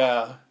 yeah.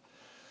 Yeah.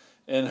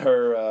 In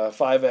her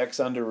 5X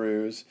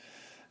underoos.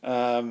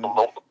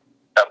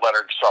 That let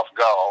herself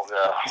go,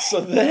 yeah.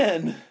 So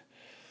then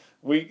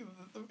we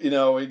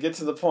get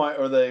to the point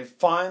where they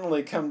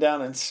finally come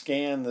down and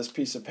scan this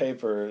piece of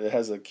paper. It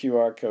has a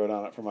QR code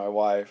on it for my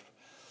wife.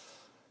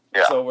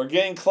 Yeah. So we're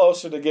getting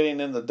closer to getting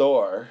in the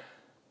door,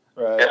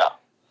 right? Yeah.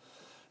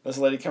 This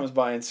lady comes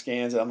by and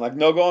scans it. I'm like,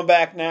 no going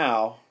back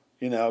now.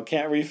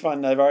 Can't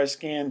refund. I've already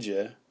scanned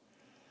you.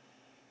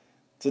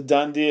 It's a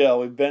done deal.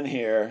 We've been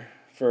here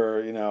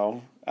for,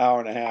 hour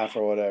and a half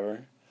or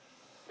whatever.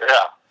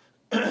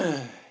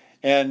 Yeah.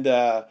 And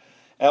at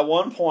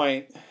one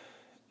point,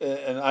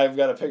 and I've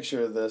got a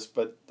picture of this,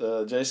 but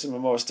Jason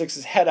Momoa sticks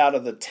his head out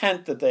of the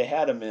tent that they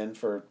had him in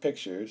for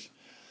pictures.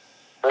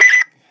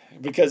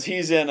 Because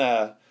he's in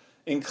a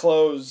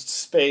enclosed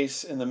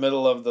space in the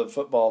middle of the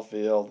football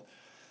field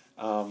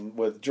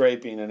with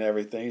draping and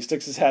everything. He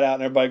sticks his head out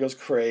and everybody goes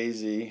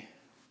crazy.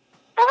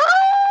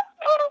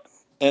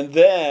 And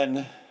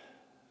then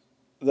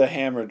the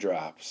hammer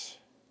drops.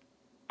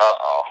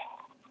 Uh-oh.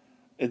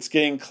 It's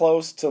getting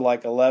close to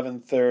like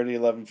 11:30,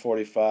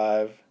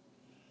 11:45.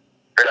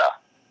 Yeah.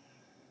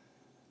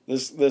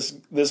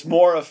 This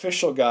more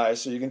official guy,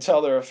 so you can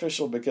tell they're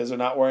official because they're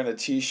not wearing a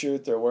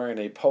t-shirt, they're wearing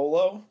a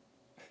polo.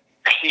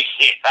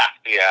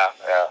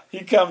 Yeah.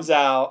 He comes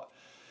out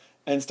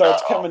and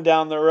starts coming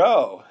down the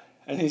row.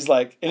 And he's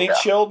like, any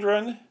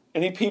children?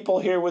 Any people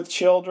here with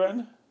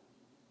children?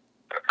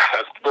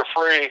 They're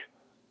free.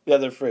 Yeah,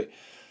 they're free.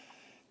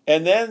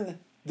 And then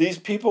these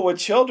people with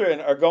children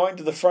are going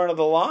to the front of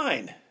the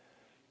line.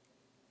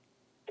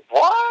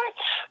 What?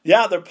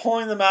 Yeah, they're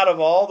pulling them out of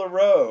all the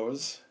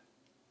rows.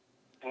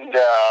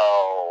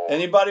 No.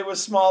 Anybody with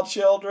small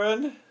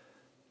children?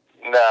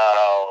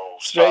 No.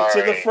 Straight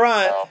to the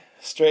front. No.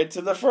 Straight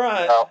to the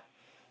front. No.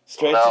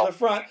 Straight to the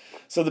front.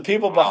 So the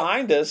people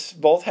behind us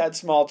both had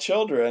small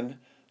children.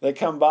 They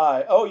come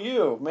by. Oh,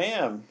 you,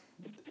 ma'am.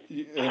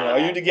 Are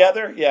you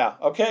together? Yeah.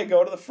 Okay,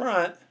 go to the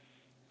front.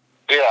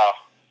 Yeah.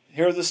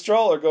 Here's the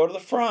stroller. Go to the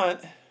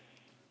front.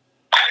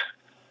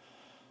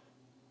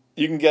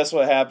 You can guess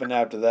what happened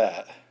after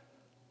that.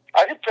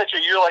 I can picture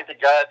you like the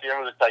guy at the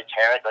end of the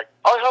Titanic, like,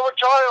 I have a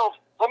child.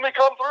 Let me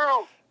come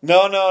through.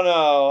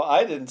 No.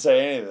 I didn't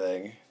say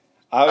anything.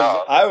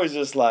 I was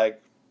just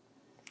like,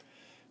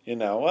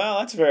 well,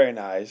 that's very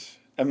nice.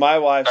 And my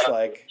wife's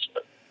like,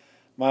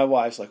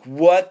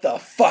 what the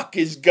fuck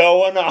is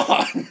going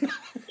on?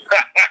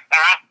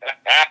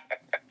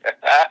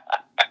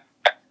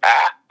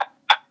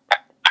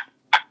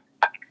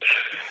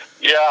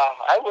 Yeah,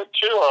 I would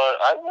too.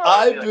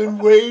 I've been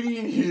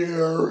waiting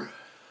here.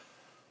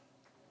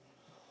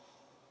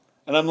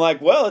 And I'm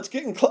like, well, it's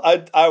getting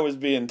I was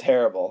being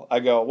terrible. I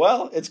go,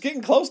 well, it's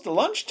getting close to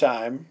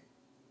lunchtime.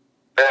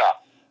 Yeah.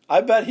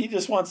 I bet he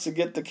just wants to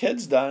get the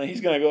kids done, and he's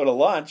going to go to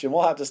lunch, and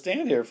we'll have to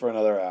stand here for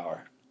another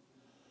hour.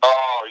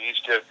 Oh, you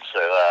did say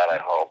that, I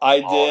hope. I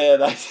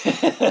did.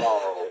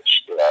 Oh,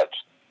 shit.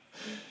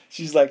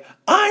 She's like,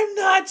 I'm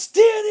not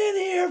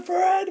standing here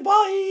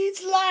while he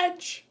eats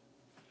lunch.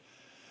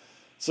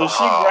 So she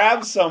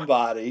grabs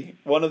somebody,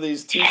 one of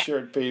these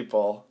t-shirt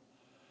people.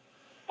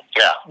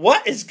 Yeah.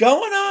 What is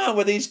going on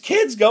with these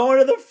kids going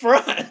to the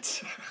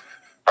front?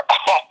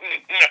 Oh,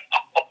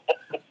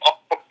 no.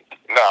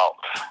 No.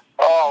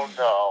 Oh,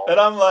 no. And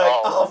I'm like,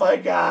 oh my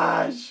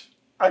gosh.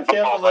 I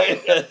can't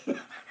believe it.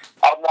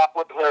 I'm not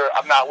with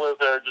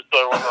her. Just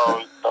so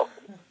everyone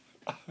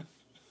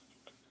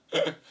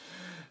knows.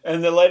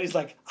 And the lady's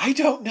like, I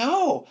don't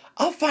know.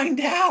 I'll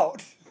find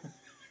out.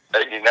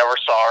 And you never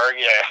saw her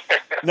again.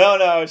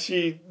 No,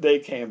 they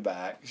came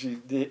back.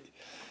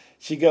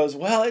 She goes,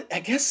 well, I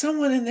guess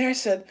someone in there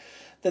said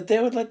that they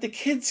would let the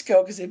kids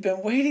go because they've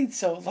been waiting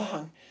so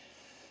long.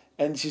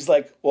 And she's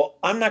like, well,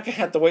 I'm not going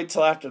to have to wait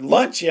till after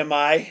lunch, am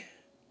I?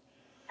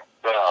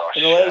 Oh,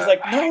 and the lady's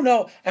like,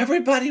 no,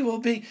 everybody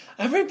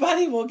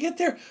will get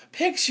their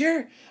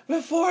picture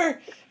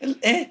before,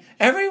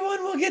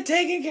 everyone will get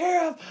taken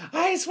care of,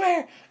 I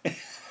swear.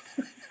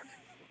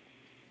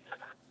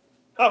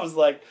 I was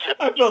like,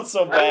 I felt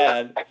so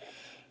bad.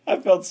 I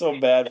felt so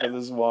bad for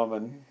this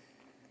woman.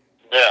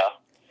 Yeah.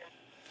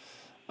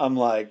 I'm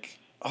like,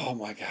 oh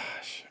my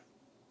gosh.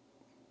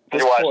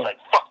 Your wife's like,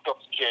 fuck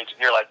those kids.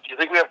 And you're like, do you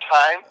think we have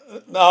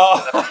time? No,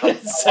 I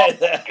didn't say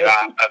that.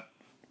 God.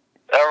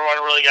 Everyone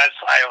really got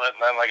silent,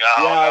 and I'm like,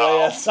 oh, no.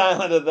 They got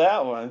silent at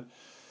that one.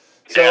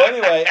 So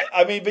anyway,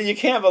 I mean, but you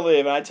can't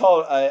believe it. I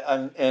told,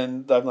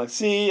 and I'm like,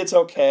 see, it's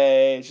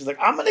okay. She's like,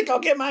 I'm going to go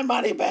get my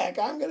money back.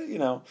 I'm going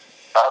to,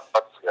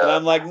 And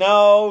I'm like,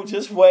 no,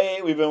 just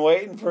wait. We've been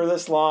waiting for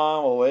this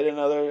long. We'll wait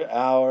another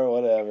hour,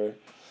 whatever.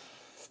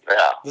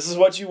 Yeah. This is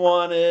what you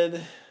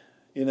wanted,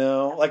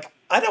 Like,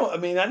 I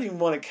didn't even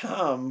want to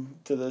come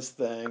to this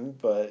thing,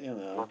 but,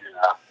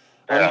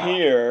 I'm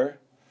here.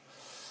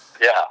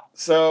 Yeah.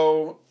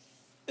 So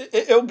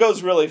it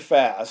goes really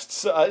fast.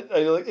 So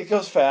it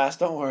goes fast.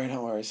 Don't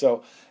worry.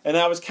 So, and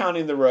I was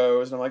counting the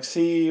rows, and I'm like,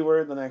 see, we're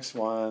in the next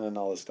one, and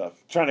all this stuff.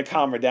 Trying to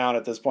calm her down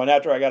at this point.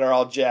 After I got her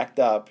all jacked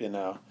up,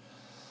 Yeah.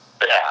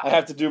 I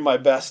have to do my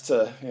best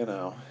to,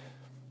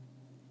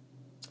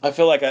 I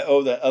feel like I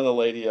owe that other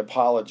lady an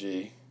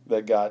apology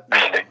that got,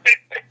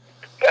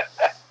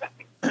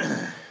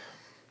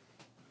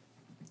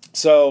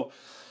 So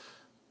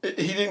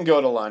he didn't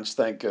go to lunch,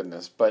 thank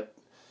goodness. But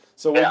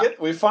so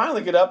we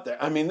finally get up there.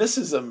 I mean, this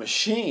is a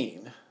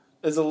machine.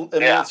 It's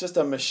just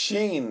a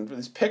machine for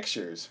these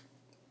pictures.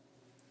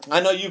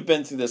 I know you've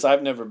been through this.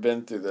 I've never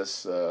been through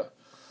this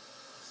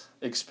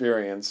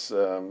experience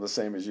the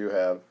same as you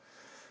have.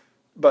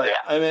 But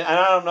I mean, and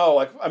I don't know.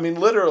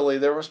 Literally,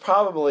 there was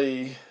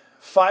probably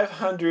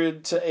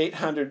 500 to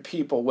 800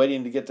 people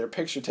waiting to get their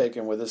picture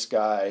taken with this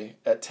guy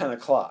at 10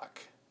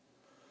 o'clock.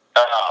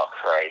 Oh,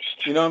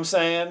 Christ. You know what I'm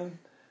saying?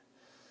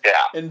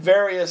 Yeah. In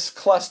various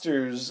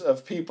clusters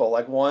of people,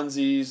 like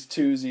onesies,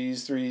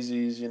 twosies,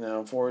 threesies,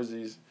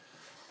 foursies.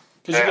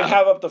 Because you can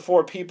have up to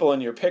 4 people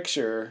in your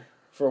picture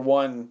for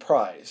one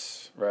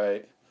price,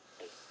 right?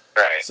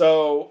 Right.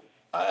 So,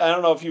 I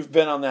don't know if you've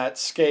been on that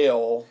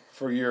scale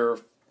for your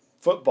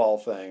football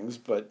things,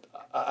 but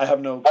I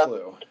have no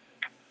clue.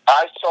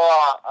 I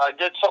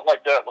did something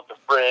like that with the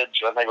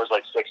fridge. I think it was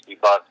like $60,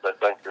 I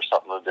think, or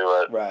something to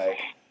do it. Right.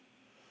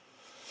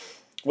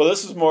 Well,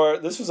 this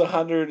was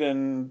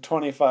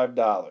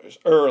 $125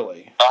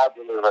 early. I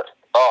believe it.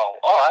 Oh,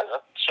 all right.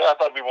 Sure, I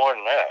thought it'd be more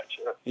than that.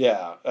 Sure.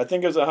 Yeah, I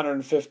think it was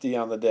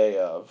 $150 on the day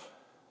of.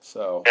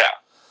 So. Yeah.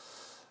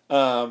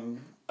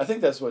 I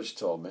think that's what she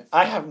told me.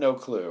 I have no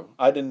clue.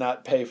 I did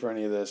not pay for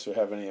any of this or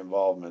have any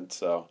involvement,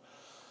 so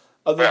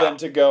other than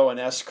to go and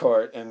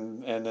escort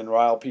and then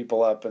rile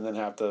people up and then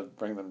have to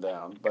bring them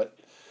down. But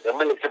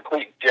I'm a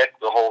complete dick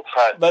the whole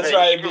time. That's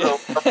right.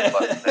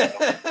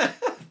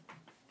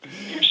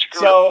 You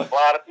screwed up a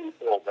lot of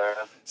people, man.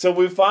 So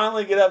we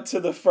finally get up to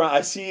the front.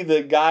 I see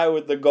the guy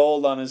with the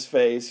gold on his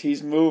face.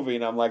 He's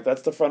moving. I'm like,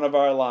 that's the front of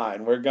our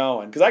line. We're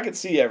going. Because I could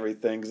see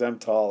everything because I'm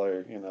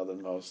taller,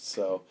 than most.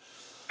 So,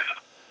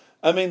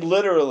 I mean,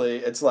 literally,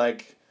 it's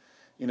like,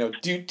 do.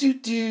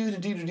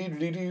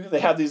 They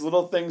have these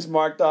little things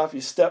marked off.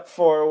 You step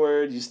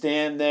forward. You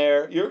stand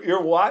there.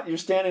 You're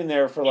standing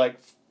there for like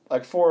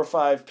 4 or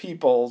 5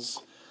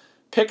 people's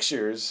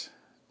pictures,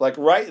 like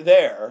right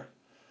there.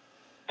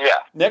 Yeah.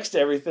 Next to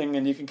everything,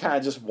 and you can kind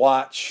of just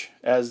watch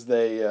as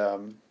they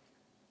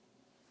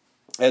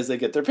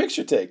get their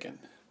picture taken.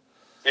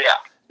 Yeah.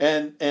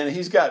 And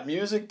he's got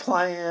music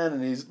playing,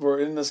 and we're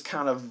in this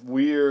kind of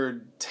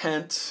weird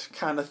tent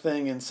kind of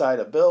thing inside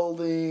a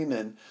building,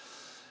 and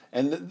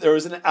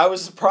I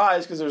was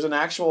surprised because there was an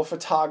actual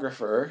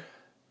photographer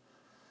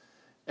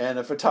and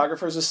a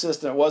photographer's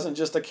assistant. It wasn't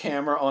just a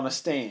camera on a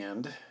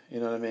stand.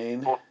 You know what I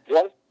mean?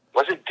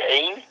 Was it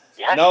Dane?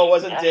 Yes. No, it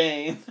wasn't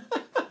Dane.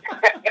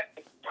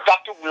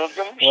 Dr.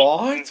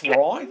 Williams.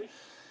 Right.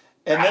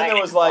 And then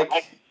there was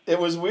it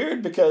was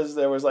weird because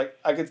there was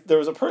there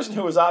was a person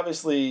who was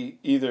obviously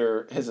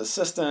either his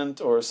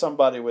assistant or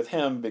somebody with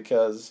him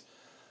because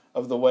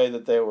of the way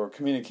that they were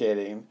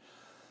communicating.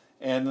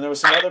 And then there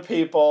was some other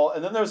people,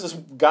 and then there was this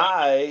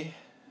guy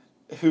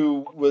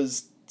who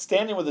was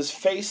standing with his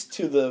face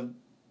to the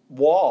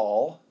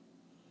wall.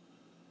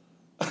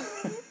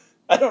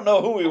 I don't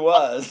know who he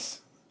was.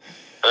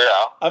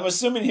 Yeah. I'm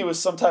assuming he was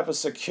some type of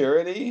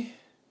security.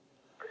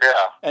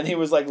 Yeah. And he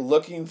was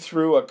looking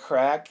through a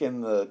crack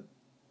in the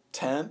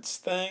tents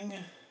thing.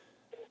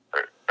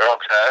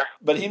 Okay.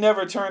 But he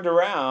never turned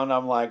around.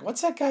 I'm like,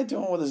 what's that guy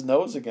doing with his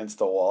nose against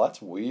the wall?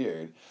 That's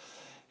weird.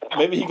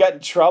 Maybe he got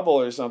in trouble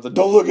or something.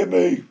 Don't look at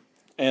me.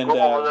 And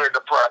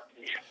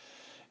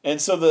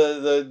and so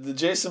the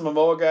Jason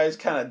Momoa guy's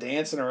kind of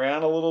dancing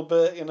around a little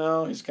bit,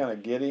 He's kind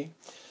of giddy.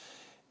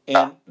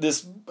 And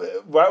this,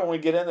 right when we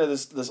get in there,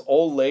 this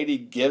old lady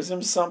gives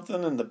him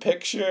something in the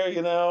picture,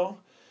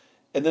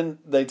 And then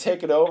they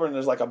take it over, and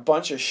there's a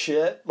bunch of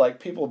shit.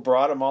 People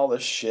brought him all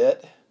this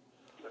shit.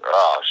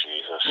 Oh,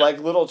 Jesus.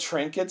 Little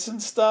trinkets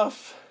and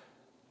stuff.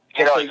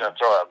 He's going to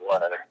throw that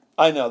blood.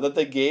 I know, that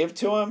they gave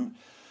to him.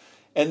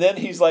 And then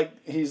he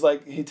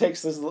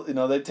takes this,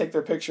 they take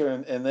their picture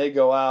and they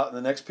go out, and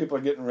the next people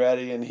are getting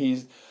ready, and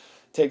he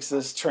takes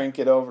this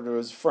trinket over to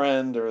his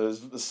friend or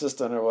his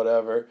assistant or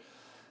whatever.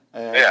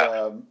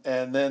 And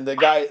and then the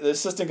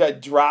assistant guy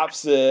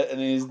drops it,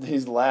 and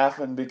he's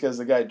laughing because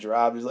the guy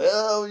dropped. He's like,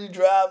 "Oh, you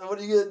dropped it. What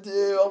are you gonna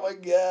do? Oh my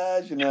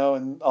gosh,"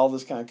 and all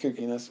this kind of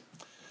kookiness.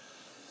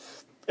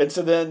 And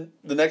so then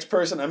the next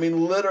person, I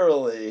mean,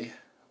 literally,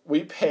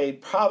 we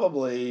paid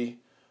probably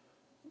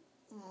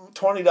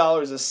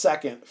 $20 a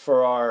second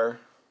for our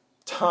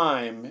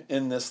time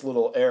in this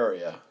little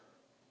area.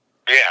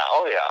 Yeah.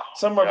 Oh yeah.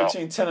 Somewhere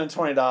between $10 and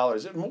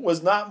 $20. It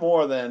was not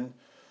more than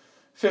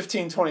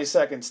 15, 20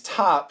 seconds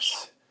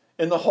tops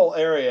in the whole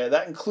area.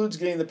 That includes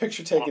getting the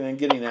picture taken and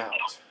getting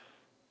out.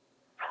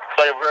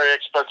 Like a very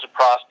expensive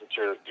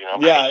prostitute,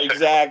 Yeah,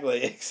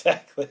 exactly.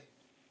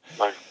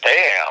 Like,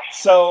 damn.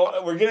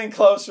 So we're getting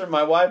closer.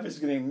 My wife is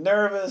getting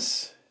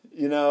nervous,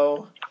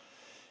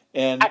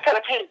 And I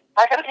gotta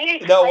pee.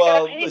 No,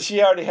 well,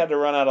 she already had to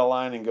run out of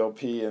line and go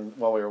pee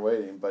while we were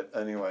waiting. But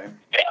anyway.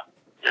 Yeah.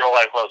 Your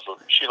wife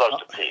she loves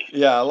to pee.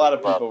 Yeah, a lot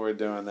of people were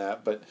doing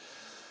that, but.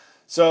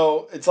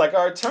 So it's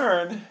our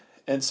turn,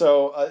 and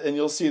so and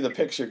you'll see the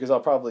picture because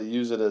I'll probably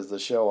use it as the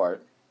show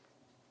art.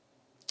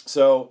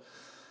 So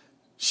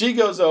she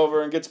goes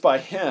over and gets by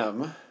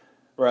him,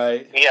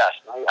 right? Yes,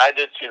 I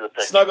did see the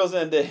picture. Snuggles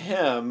into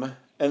him,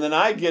 and then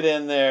I get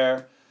in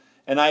there,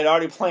 and I'd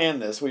already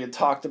planned this. We had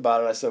talked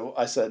about it.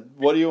 I said,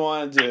 "What do you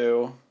want to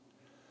do?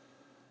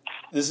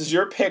 This is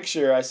your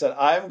picture." I said,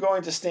 "I'm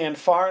going to stand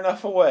far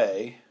enough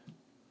away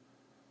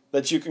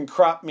that you can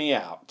crop me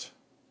out.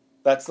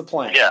 That's the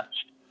plan." Yes.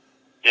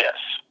 Yes.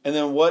 And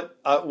then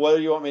what do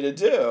you want me to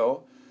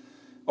do?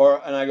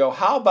 And I go,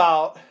 how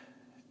about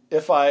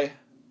if I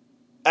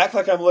act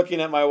like I'm looking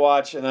at my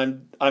watch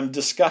and I'm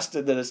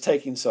disgusted that it's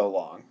taking so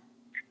long?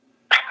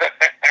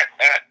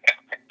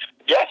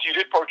 Yes, you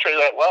did portray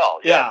that well.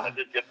 Yeah. I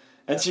did.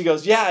 And she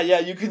goes, yeah,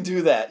 you can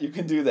do that. You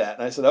can do that.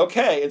 And I said,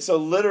 okay. And so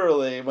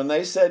literally when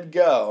they said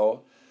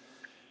go,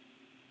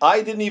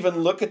 I didn't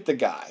even look at the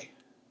guy.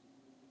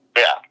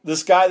 Yeah.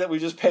 This guy that we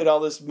just paid all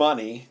this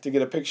money to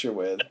get a picture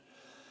with.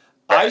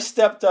 I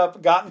stepped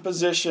up, got in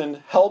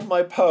position, held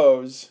my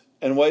pose,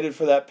 and waited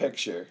for that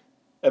picture.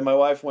 And my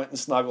wife went and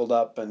snuggled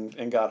up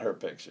and got her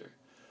picture.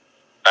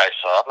 I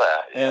saw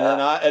that.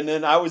 Yeah. And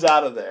then I was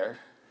out of there.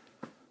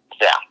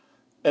 Yeah.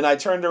 And I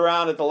turned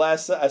around at the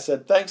last. I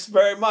said, "Thanks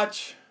very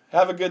much.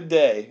 Have a good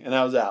day." And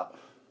I was out.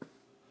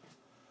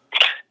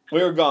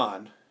 We were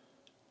gone.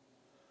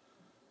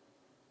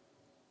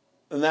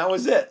 And that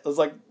was it. It was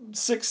like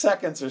 6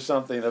 seconds or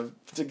something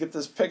to get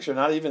this picture.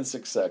 Not even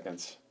 6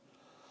 seconds.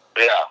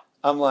 Yeah.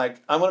 I'm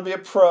like, I'm going to be a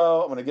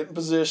pro. I'm going to get in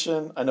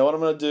position. I know what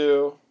I'm going to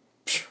do.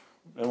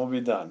 And we'll be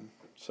done.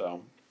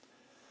 So.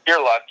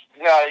 You're lucky.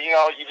 No,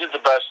 you did the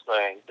best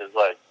thing. Because,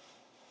 like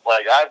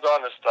I've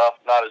done this stuff,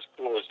 not as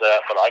cool as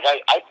that, but like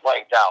I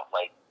blanked out.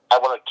 Like, I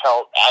want to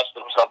ask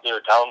them something or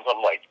tell them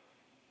something, like,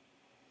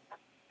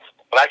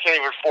 but I can't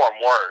even form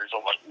words.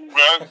 I'm like,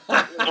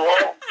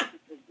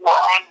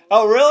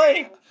 oh,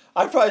 really?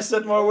 I probably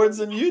said more words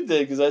than you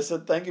did because I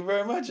said, "Thank you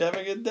very much. Have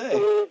a good day." Thank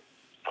you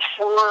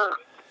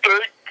very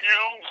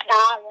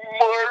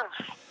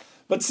much.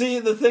 But see,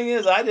 the thing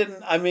is,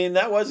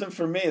 that wasn't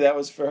for me. That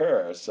was for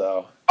her,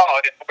 so. Oh,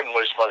 I wouldn't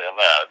waste money on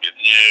that.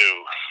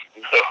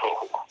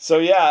 No. So,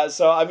 yeah.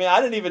 So, I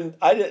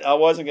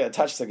wasn't going to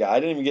touch the guy. I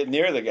didn't even get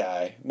near the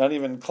guy. Not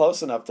even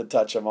close enough to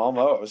touch him,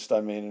 almost.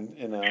 I mean,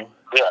 Yeah.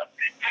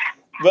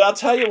 But I'll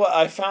tell you what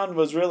I found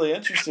was really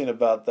interesting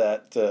about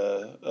that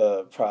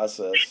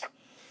process.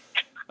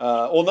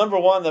 Well, number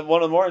one,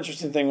 one of the more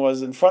interesting thing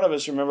was in front of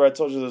us, remember I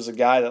told you there was a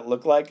guy that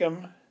looked like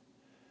him?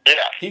 Yeah.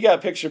 He got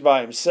a picture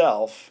by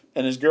himself,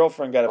 and his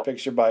girlfriend got a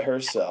picture by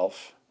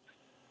herself.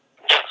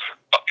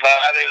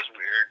 That is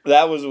weird.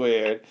 That was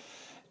weird.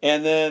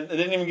 And then they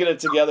didn't even get a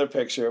together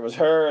picture. It was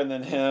her and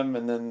then him,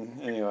 and then,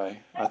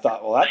 anyway, I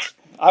thought, well,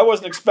 I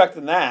wasn't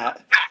expecting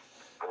that.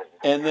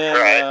 And then,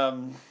 right.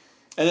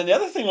 And then the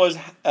other thing was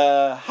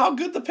how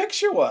good the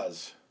picture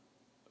was.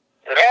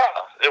 Yeah,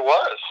 it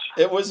was.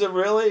 It was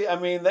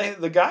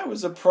the guy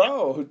was a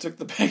pro who took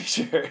the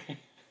picture.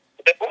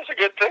 It was a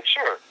good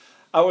picture.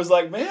 I was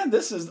like, man,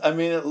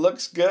 it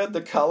looks good.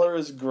 The color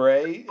is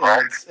great,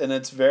 and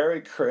it's very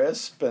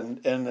crisp,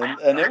 and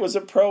it was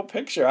a pro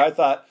picture. I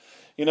thought,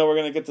 we're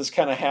going to get this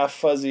kind of half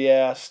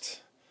fuzzy-assed,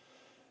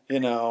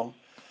 It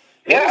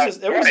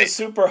was a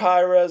super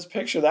high-res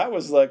picture. That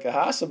was like a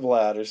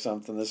Hasselblad or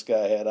something this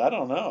guy had. I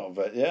don't know,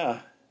 but yeah.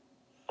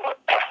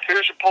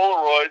 Here's your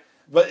Polaroid.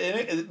 But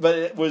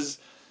it was,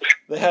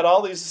 they had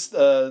all these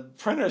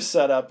printers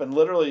set up, and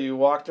literally you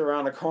walked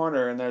around a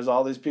corner, and there's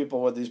all these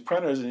people with these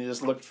printers, and you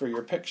just looked for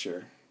your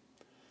picture.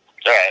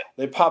 Right.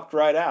 They popped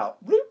right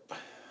out. Bloop.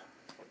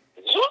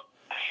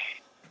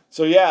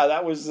 So yeah,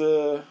 that was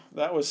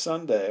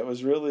Sunday. It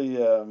was really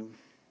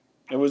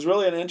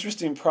an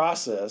interesting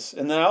process,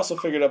 and then I also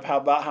figured out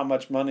about how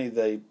much money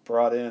they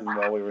brought in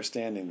while we were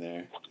standing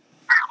there.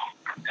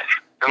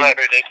 Isn't that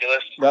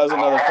ridiculous? That was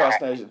another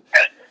fascination.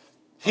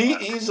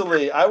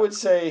 I would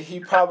say he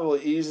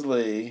probably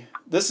easily.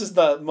 This is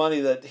the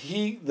money that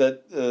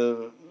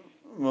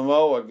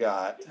Momoa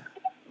got,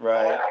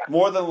 right?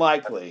 More than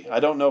likely, I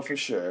don't know for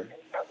sure.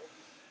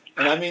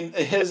 And I mean,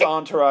 his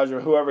entourage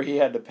or whoever he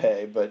had to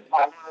pay, but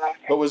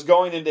was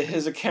going into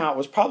his account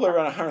was probably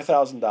around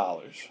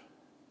 $100,000.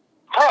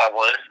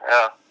 Probably,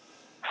 yeah.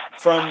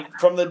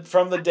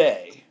 From the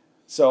day.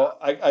 So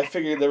I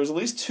figured there was at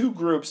least two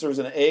groups. There was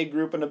an A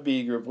group and a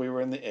B group. We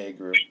were in the A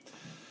group.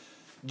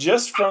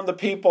 Just from the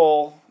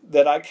people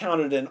that I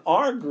counted in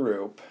our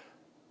group,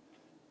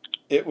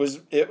 it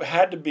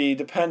had to be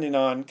depending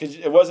on, because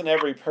it wasn't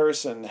every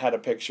person had a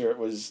picture. It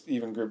was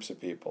even groups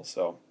of people.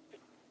 So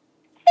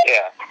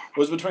yeah, it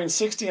was between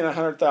 $60,000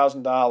 and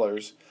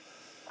 $100,000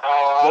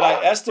 that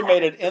I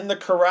estimated in the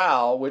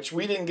corral, which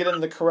we didn't get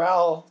in the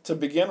corral to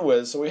begin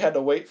with, so we had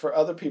to wait for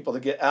other people to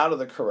get out of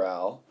the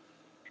corral.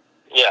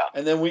 Yeah.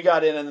 And then we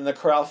got in, and then the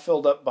corral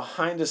filled up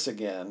behind us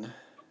again.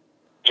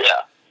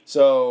 Yeah.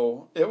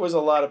 So it was a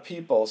lot of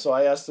people. So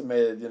I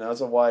estimated,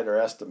 it's a wider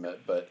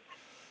estimate, but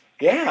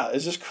yeah,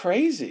 it's just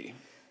crazy.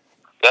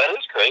 That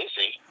is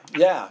crazy.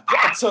 Yeah.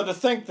 So to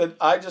think that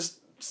I just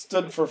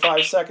stood for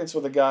 5 seconds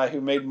with a guy who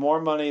made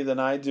more money than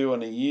I do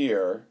in a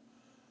year.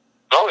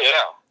 Oh,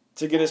 yeah.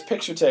 To get his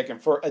picture taken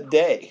for a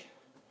day.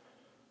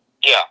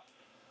 Yeah.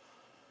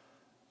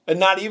 And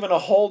not even a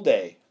whole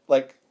day.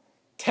 Like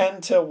 10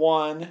 to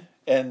 1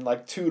 and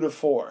like 2 to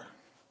 4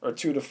 or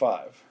 2 to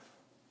 5.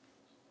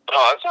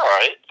 Oh, that's all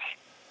right.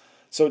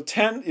 So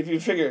 10, if you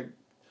figure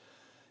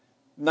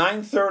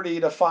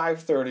 9:30 to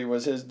 5:30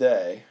 was his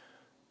day.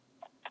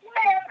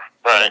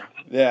 Right.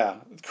 Yeah,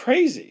 it's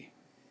crazy.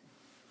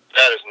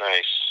 That is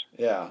nice.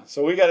 Yeah,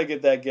 so we got to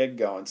get that gig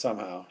going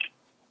somehow.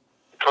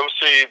 Come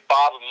see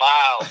Bob and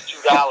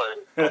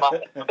Miles,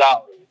 $2.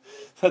 $2.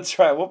 That's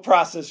right. We'll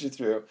process you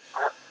through.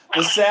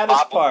 The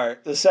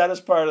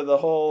saddest part of the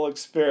whole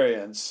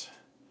experience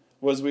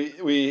was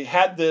we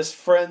had this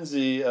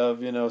frenzy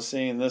of,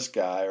 seeing this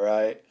guy,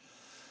 right?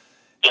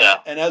 Yeah.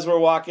 And as we're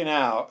walking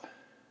out,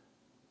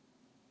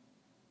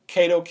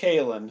 Kato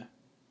Kalin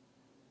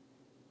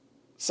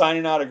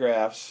signing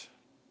autographs.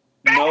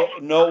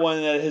 No one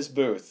at his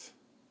booth.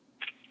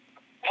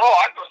 Oh,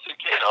 I'd go see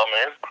Kato,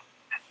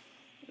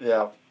 man.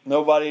 Yeah.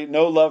 Nobody,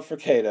 no love for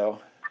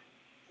Kato.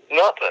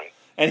 Nothing.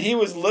 And he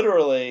was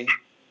literally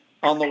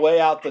on the way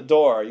out the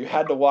door. You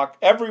had to walk,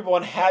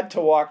 everyone had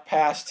to walk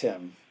past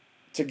him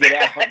to get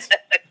out.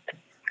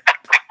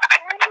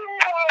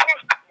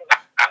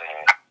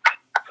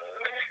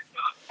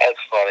 That's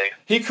funny.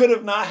 He could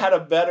have not had a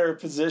better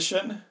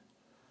position.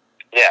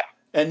 Yeah.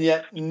 And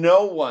yet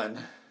no one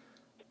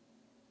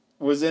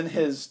was in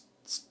his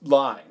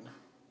line.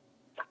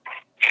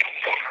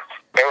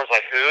 There was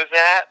like, who is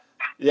that?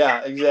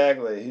 Yeah,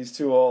 exactly. He's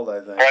too old, I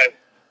think. Right.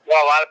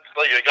 Well, a lot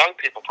of young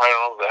people probably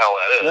don't know who the hell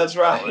that is. That's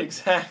right,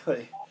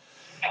 exactly.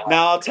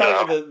 Now, I'll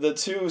tell you, the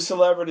two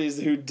celebrities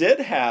who did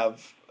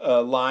have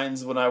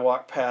lines when I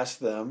walked past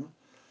them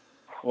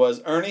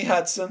was Ernie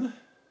Hudson,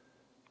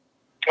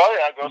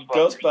 Oh, yeah,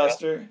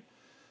 Ghostbuster, yeah.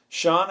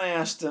 Sean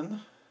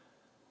Astin.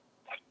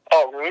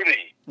 Oh,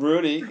 Rudy.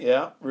 Rudy.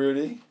 Yeah.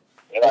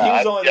 Yeah, He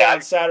was only there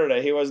on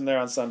Saturday. He wasn't there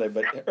on Sunday,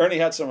 but Ernie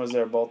Hudson was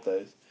there both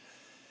days.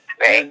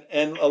 Right.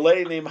 And a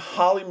lady named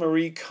Holly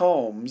Marie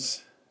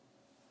Combs,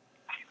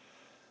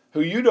 who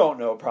you don't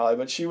know probably,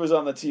 but she was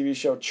on the TV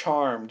show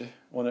Charmed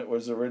when it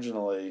was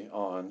originally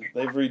on.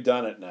 They've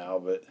redone it now,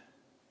 but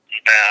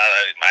that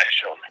is my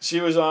show. she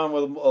was on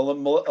with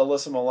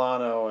Alyssa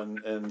Milano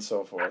and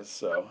so forth.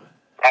 So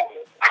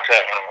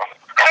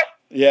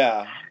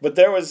yeah, but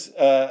there was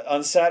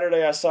on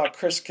Saturday I saw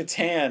Chris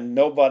Kattan.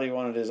 Nobody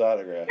wanted his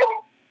autograph.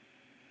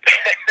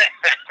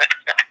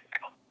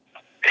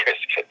 Chris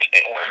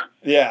Kattan.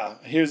 Yeah,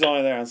 he was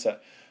only there on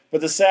Saturday. But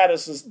the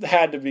saddest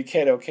had to be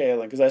Kato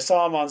Kaelin, because I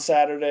saw him on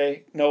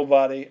Saturday,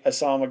 nobody. I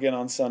saw him again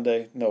on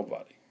Sunday,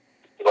 nobody.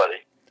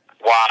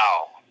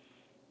 Wow.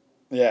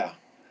 Yeah.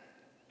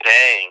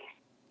 Dang.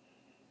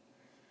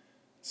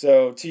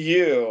 So to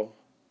you,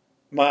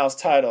 Miles'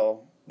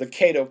 title, the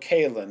Kato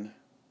Kaelin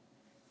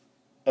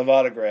of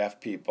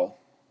autograph people.